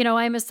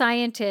 I'm a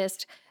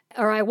scientist,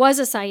 or I was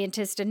a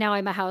scientist, and now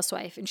I'm a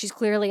housewife. And she's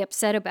clearly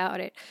upset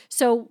about it.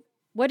 So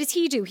what does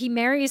he do? He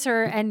marries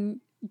her and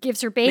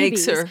gives her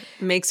babies.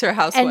 Makes her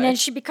housewife. And then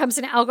she becomes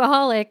an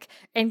alcoholic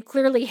and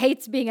clearly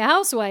hates being a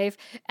housewife.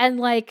 And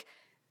like,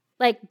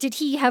 did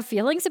he have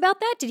feelings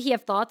about that? Did he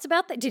have thoughts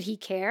about that? Did he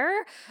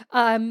care?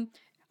 I'm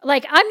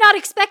not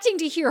expecting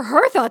to hear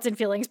her thoughts and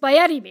feelings by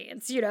any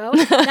means,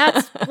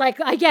 That's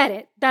like, I get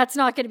it. That's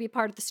not going to be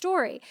part of the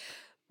story.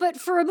 But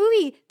for a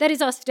movie that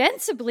is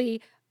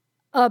ostensibly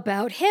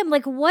about him,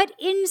 like, what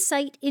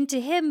insight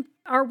into him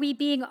are we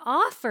being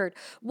offered?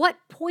 What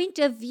point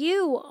of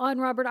view on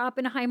Robert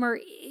Oppenheimer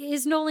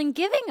is Nolan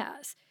giving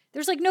us?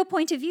 There's like no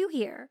point of view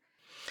here.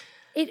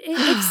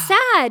 It's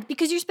sad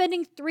because you're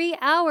spending 3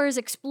 hours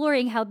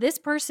exploring how this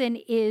person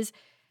is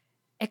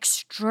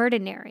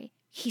extraordinary.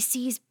 He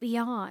sees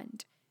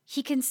beyond.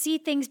 He can see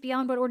things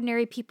beyond what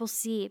ordinary people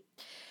see.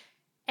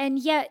 And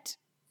yet,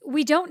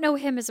 we don't know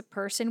him as a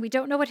person. We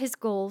don't know what his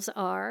goals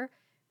are.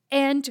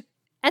 And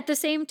at the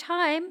same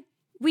time,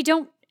 we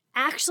don't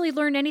actually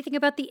learn anything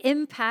about the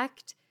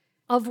impact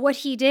of what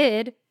he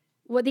did,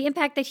 what the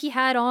impact that he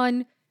had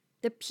on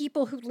the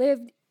people who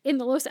lived in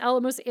the Los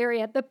Alamos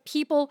area, the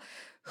people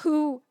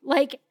who,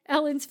 like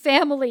Ellen's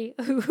family,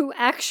 who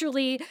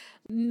actually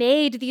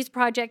made these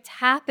projects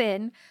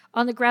happen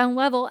on the ground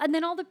level. And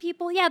then all the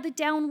people, the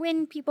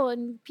downwind people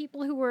and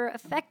people who were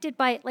affected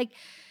by it. Like,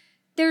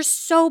 there's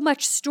so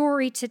much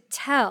story to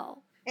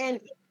tell. And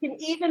it can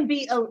even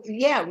be,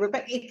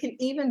 Rebecca, it can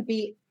even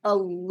be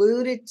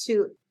alluded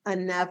to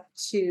enough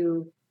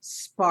to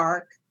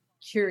spark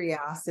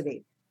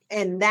curiosity.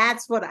 And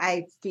that's what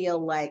I feel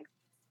like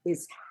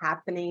is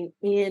happening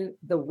in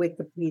the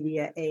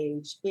Wikipedia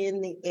age, in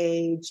the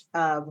age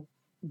of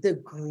the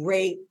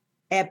great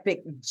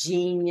epic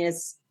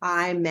genius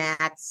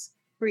IMAX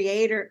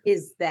creator,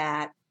 is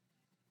that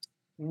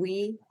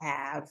we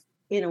have,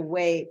 in a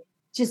way,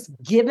 just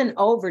given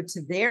over to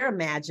their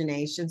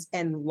imaginations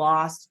and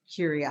lost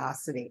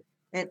curiosity,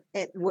 and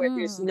where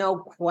there's no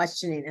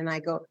questioning. And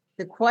I go,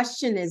 the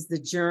question is the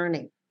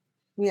journey,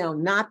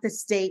 not the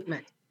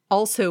statement.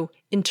 Also,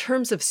 in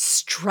terms of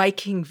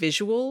striking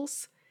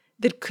visuals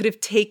that could have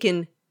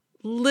taken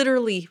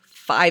literally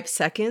 5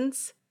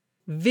 seconds,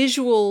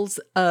 visuals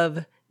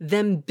of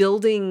them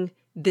building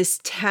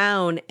this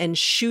town and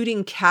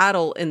shooting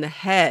cattle in the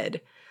head,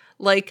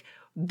 like,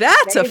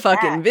 that's a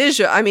fucking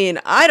visual. I mean,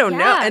 I don't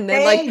know. And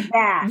then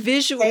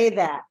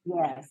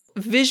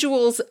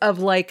visuals of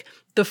like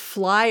the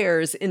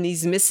flyers in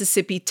these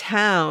Mississippi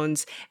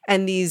towns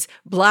and these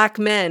Black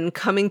men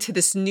coming to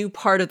this new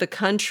part of the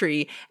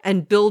country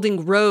and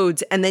building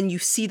roads. And then you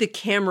see the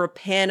camera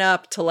pan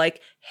up to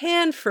like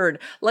Hanford.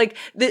 Like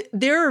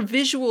there are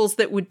visuals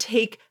that would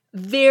take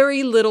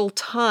very little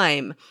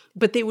time,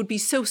 but they would be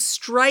so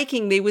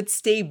striking. They would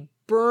stay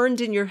burned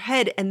in your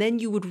head. And then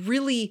you would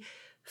really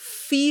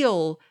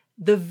feel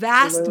the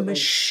vast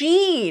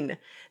machine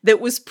that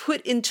was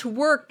put into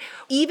work.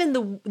 Even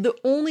the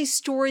only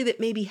story that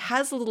maybe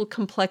has a little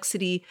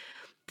complexity,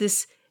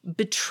 this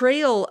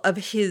betrayal of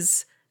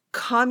his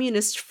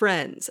communist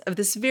friends, of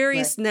this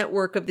various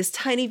network, of this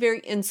tiny, very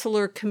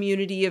insular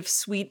community of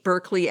sweet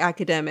Berkeley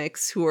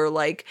academics who are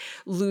like,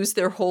 lose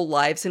their whole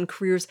lives and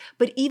careers.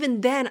 But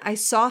even then I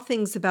saw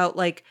things about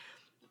like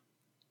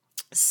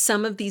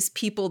some of these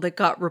people that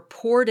got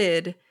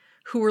reported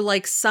who were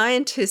like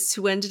scientists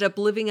who ended up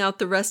living out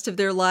the rest of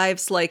their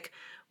lives, like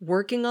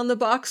working on the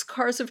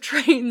boxcars of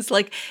trains.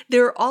 Like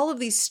there are all of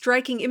these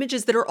striking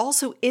images that are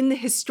also in the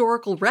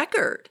historical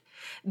record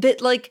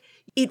that like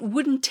it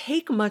wouldn't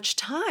take much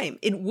time.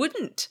 It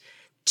wouldn't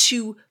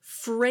to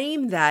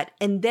frame that.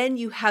 And then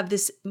you have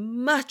this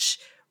much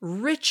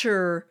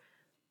richer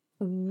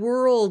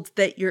world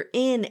that you're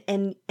in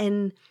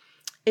and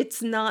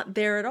it's not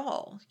there at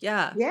all.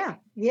 Yeah,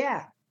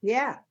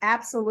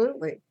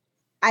 absolutely.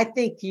 I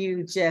think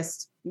you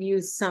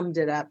summed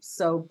it up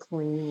so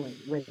cleanly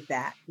with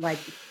that, like,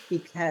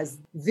 because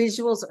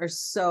visuals are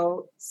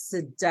so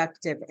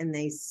seductive and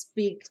they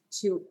speak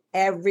to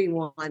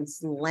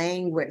everyone's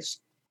language.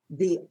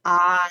 The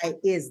eye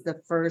is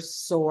the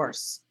first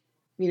source.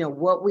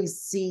 What we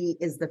see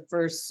is the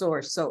first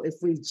source. So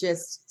if we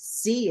just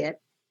see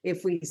it,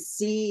 if we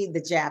see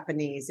the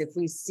Japanese, if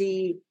we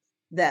see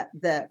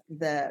the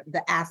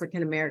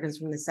African Americans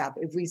from the South,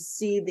 if we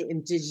see the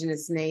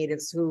indigenous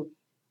natives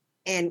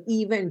and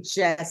even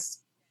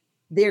just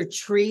their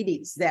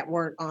treaties that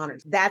weren't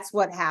honored. That's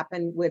what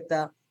happened with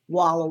the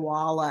Walla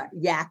Walla,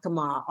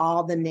 Yakima,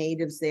 all the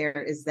natives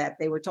there, is that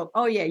they were told,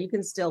 oh yeah, you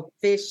can still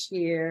fish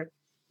here.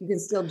 You can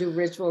still do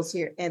rituals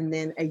here. And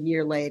then a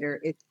year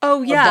later, it's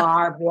a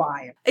barbed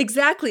wire.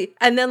 Exactly.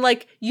 And then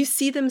like you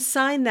see them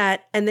sign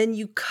that, and then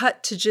you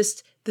cut to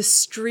just the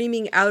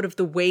streaming out of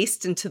the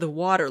waste into the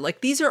water.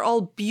 Like these are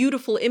all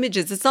beautiful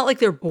images. It's not like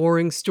they're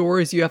boring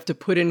stories you have to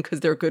put in because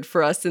they're good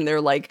for us and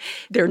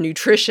they're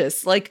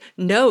nutritious. Like,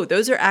 no,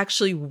 those are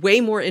actually way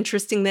more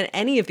interesting than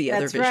any of the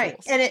other visuals. That's right.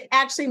 And it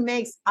actually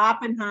makes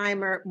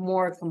Oppenheimer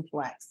more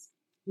complex,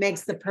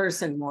 makes the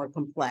person more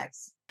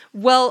complex.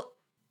 Well,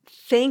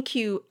 thank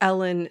you,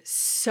 Ellen,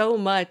 so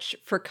much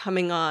for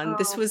coming on.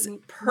 This was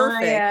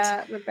perfect.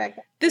 Maya,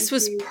 Rebecca, this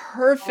was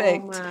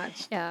perfect. So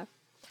much. Yeah.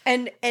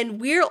 And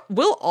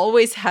we'll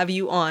always have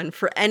you on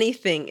for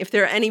anything. If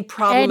there are any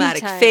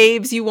problematic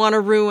faves you want to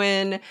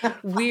ruin,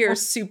 we are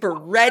super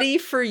ready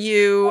for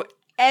you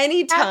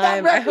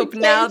anytime. I hope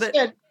now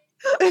that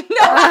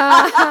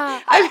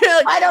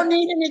I don't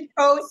need any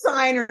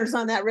co-signers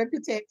on that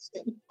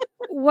reputation.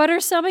 What are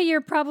some of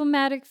your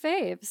problematic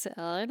faves,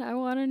 Ellen? I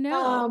want to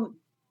know.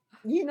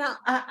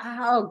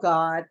 Oh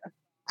God.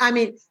 I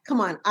mean,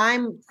 come on.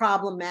 I'm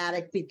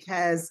problematic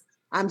because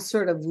I'm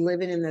sort of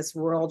living in this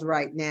world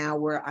right now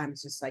where I'm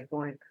just like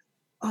going,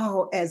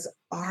 oh, as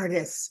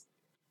artists,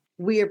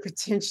 we are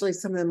potentially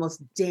some of the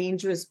most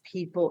dangerous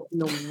people in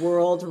the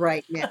world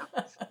right now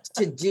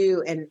to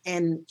do.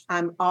 And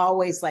I'm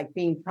always like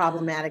being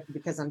problematic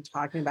because I'm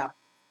talking about,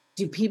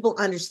 do people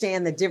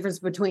understand the difference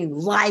between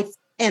life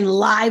and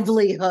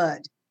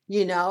livelihood?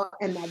 And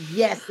that,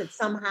 yes, that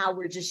somehow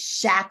we're just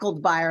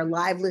shackled by our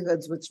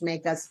livelihoods, which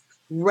make us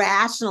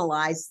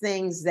rationalize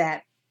things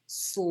that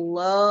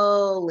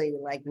slowly,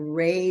 like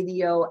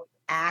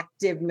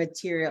radioactive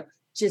material,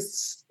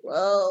 just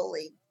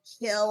slowly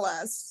kill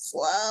us,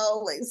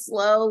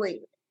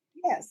 slowly.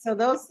 Yeah, so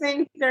those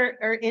things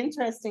are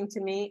interesting to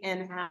me,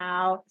 and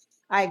how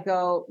I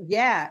go,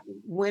 yeah,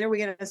 when are we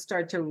going to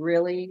start to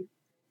really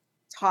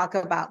talk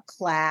about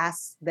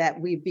class, that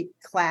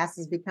class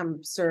has become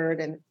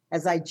absurd? And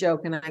as I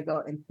joke and I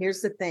go, and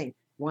here's the thing,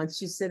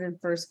 once you sit in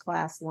first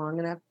class long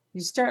enough,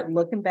 you start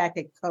looking back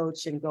at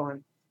coach and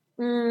going,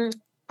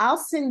 I'll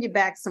send you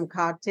back some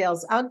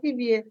cocktails. I'll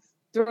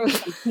throw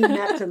some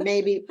peanuts or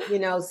maybe,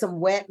 some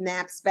wet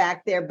naps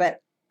back there, but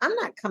I'm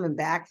not coming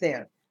back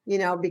there,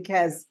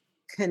 because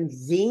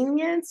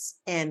convenience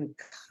and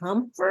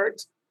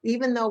comfort,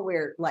 even though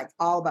we're like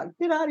all about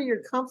get out of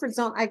your comfort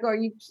zone. I go, are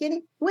you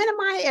kidding? When am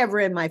I ever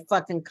in my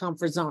fucking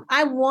comfort zone?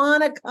 I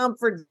want a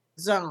comfort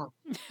zone.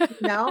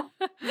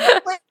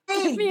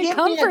 Please, give me a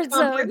comfort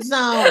zone.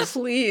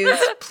 Please,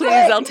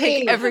 I'll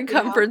take every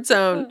comfort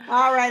zone.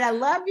 All right, I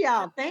love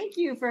y'all. Thank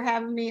you for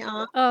having me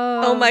on.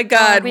 Oh my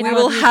God, we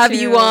will have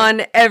you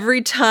on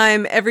every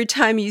time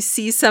you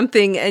see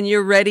something and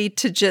you're ready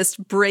to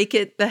just break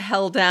it the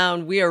hell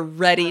down. We are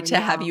ready to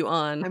have you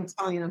on. I'm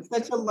telling you, I'm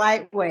such a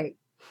lightweight.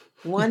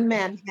 One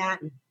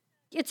Manhattan.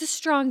 It's a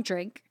strong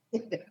drink.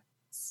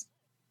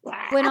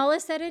 When all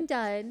is said and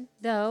done,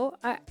 though,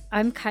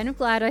 I'm kind of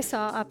glad I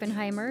saw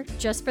Oppenheimer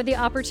just for the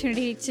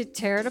opportunity to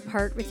tear it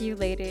apart with you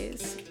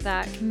ladies.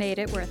 That made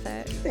it worth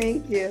it.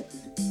 Thank you.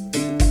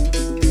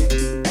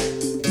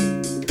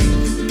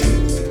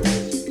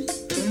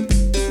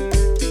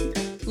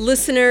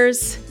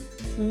 Listeners,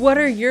 what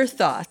are your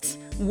thoughts?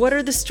 What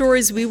are the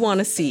stories we want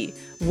to see?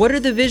 What are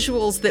the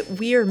visuals that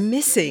we are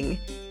missing?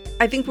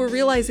 I think we're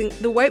realizing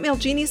the White Male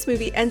Genius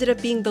movie ended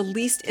up being the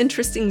least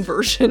interesting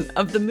version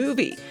of the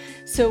movie.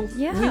 So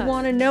we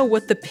want to know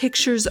what the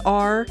pictures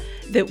are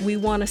that we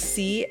want to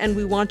see, and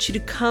we want you to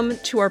come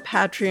to our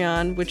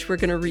Patreon, which we're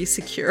going to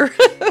resecure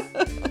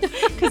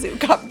because it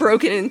got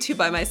broken into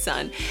by my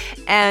son.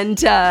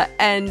 And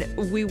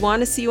we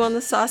want to see you on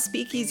the Sauce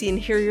Speakeasy and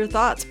hear your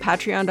thoughts.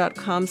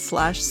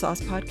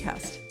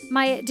 Patreon.com/saucepodcast.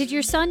 Did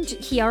your son,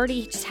 he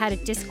already just had a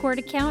Discord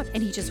account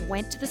and he just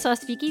went to the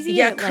Sauce Speakeasy?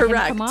 Yeah, and correct.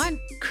 Let him come on?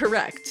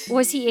 Correct.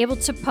 Was he able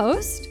to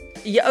post?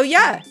 Yeah. Oh,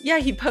 yeah. Yeah,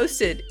 he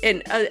posted,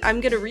 and I'm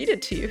going to read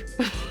it to you.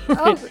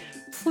 Oh,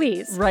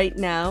 please. Right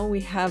now,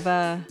 we have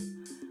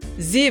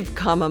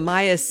Ziv,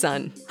 Maya's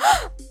son.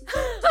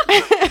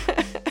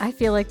 I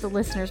feel like the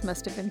listeners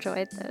must have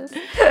enjoyed this.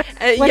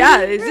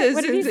 What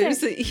did he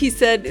say? He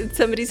said,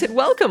 somebody said,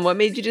 welcome. What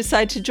made you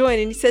decide to join?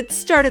 And he said,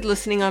 started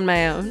listening on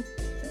my own.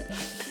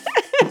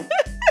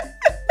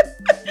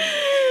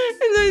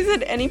 And so he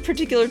said, any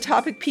particular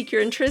topic pique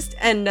your interest?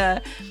 And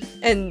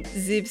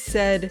Ziv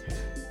said,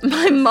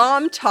 my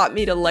mom taught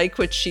me to like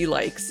what she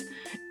likes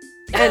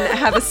and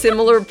have a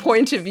similar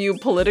point of view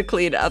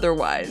politically and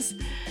otherwise.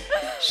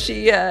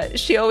 She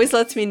always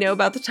lets me know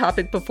about the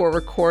topic before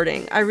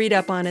recording. I read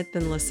up on it,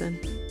 then listen.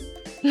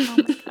 Oh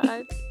my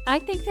God. I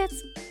think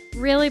that's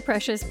really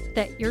precious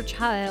that your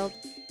child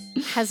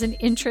has an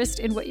interest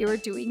in what you are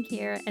doing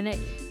here, and that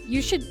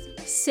you should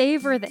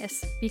savor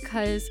this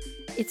because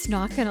it's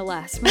not going to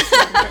last much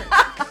longer.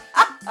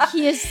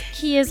 He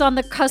is on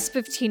the cusp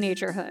of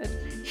teenagerhood.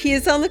 He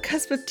is on the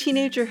cusp of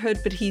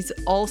teenagerhood, but he's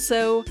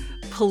also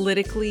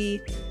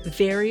politically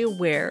very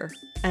aware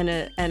and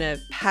a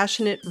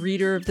passionate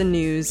reader of the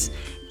news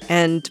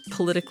and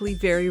politically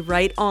very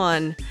right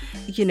on,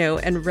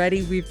 and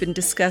ready. We've been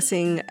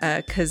discussing,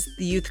 because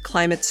the youth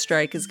climate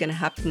strike is going to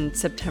happen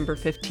September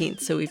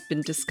 15th. So we've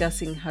been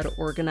discussing how to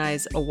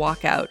organize a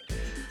walkout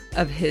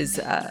of his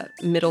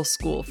middle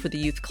school for the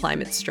youth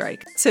climate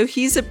strike. So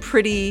he's a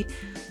pretty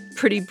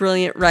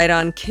brilliant, right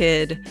on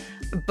kid.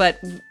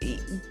 But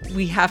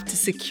we have to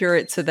secure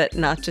it so that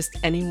not just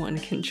anyone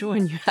can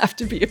join. You have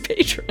to be a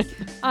patron.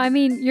 I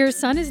mean, your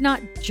son is not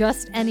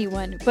just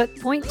anyone, but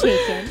point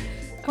taken.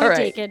 Point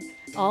taken.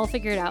 I'll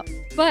figure it out.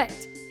 But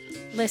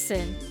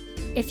listen,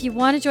 if you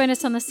want to join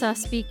us on the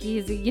Sus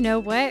Speakeasy, you know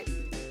what?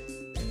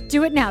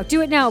 Do it now.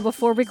 Do it now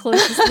before we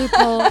close this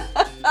loophole.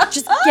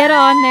 Just get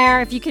on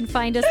there if you can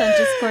find us on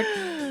Discord.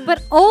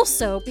 But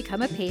also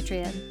become a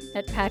Patreon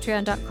at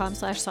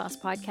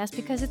patreon.com/saucepodcast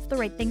because it's the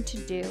right thing to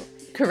do.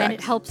 Correct. And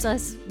it helps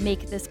us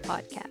make this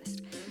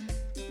podcast.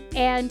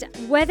 And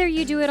whether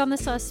you do it on the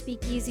Sauce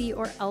Speakeasy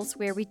or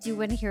elsewhere, we do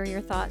want to hear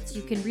your thoughts.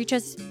 You can reach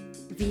us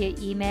via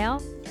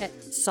email at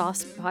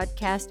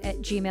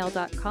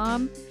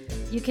saucepodcast@gmail.com.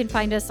 You can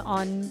find us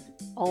on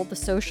all the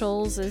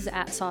socials as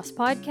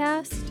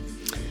 @saucepodcast.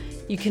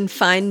 You can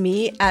find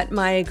me at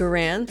Maya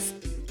Garance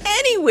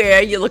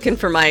anywhere you're looking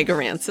for Maya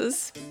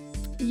Garances.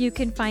 You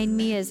can find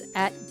me as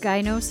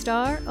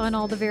 @Gynostar on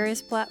all the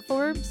various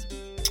platforms.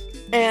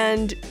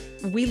 And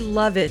we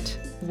love it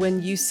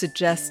when you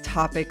suggest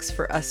topics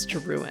for us to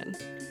ruin.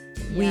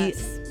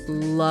 Yes. We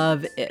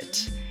love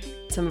it.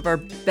 Some of our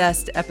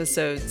best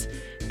episodes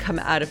come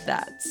out of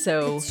that.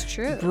 So It's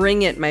true.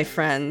 Bring it, my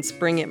friends.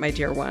 Bring it, my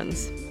dear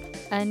ones.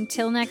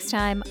 Until next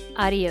time,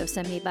 adios,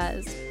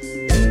 amibas.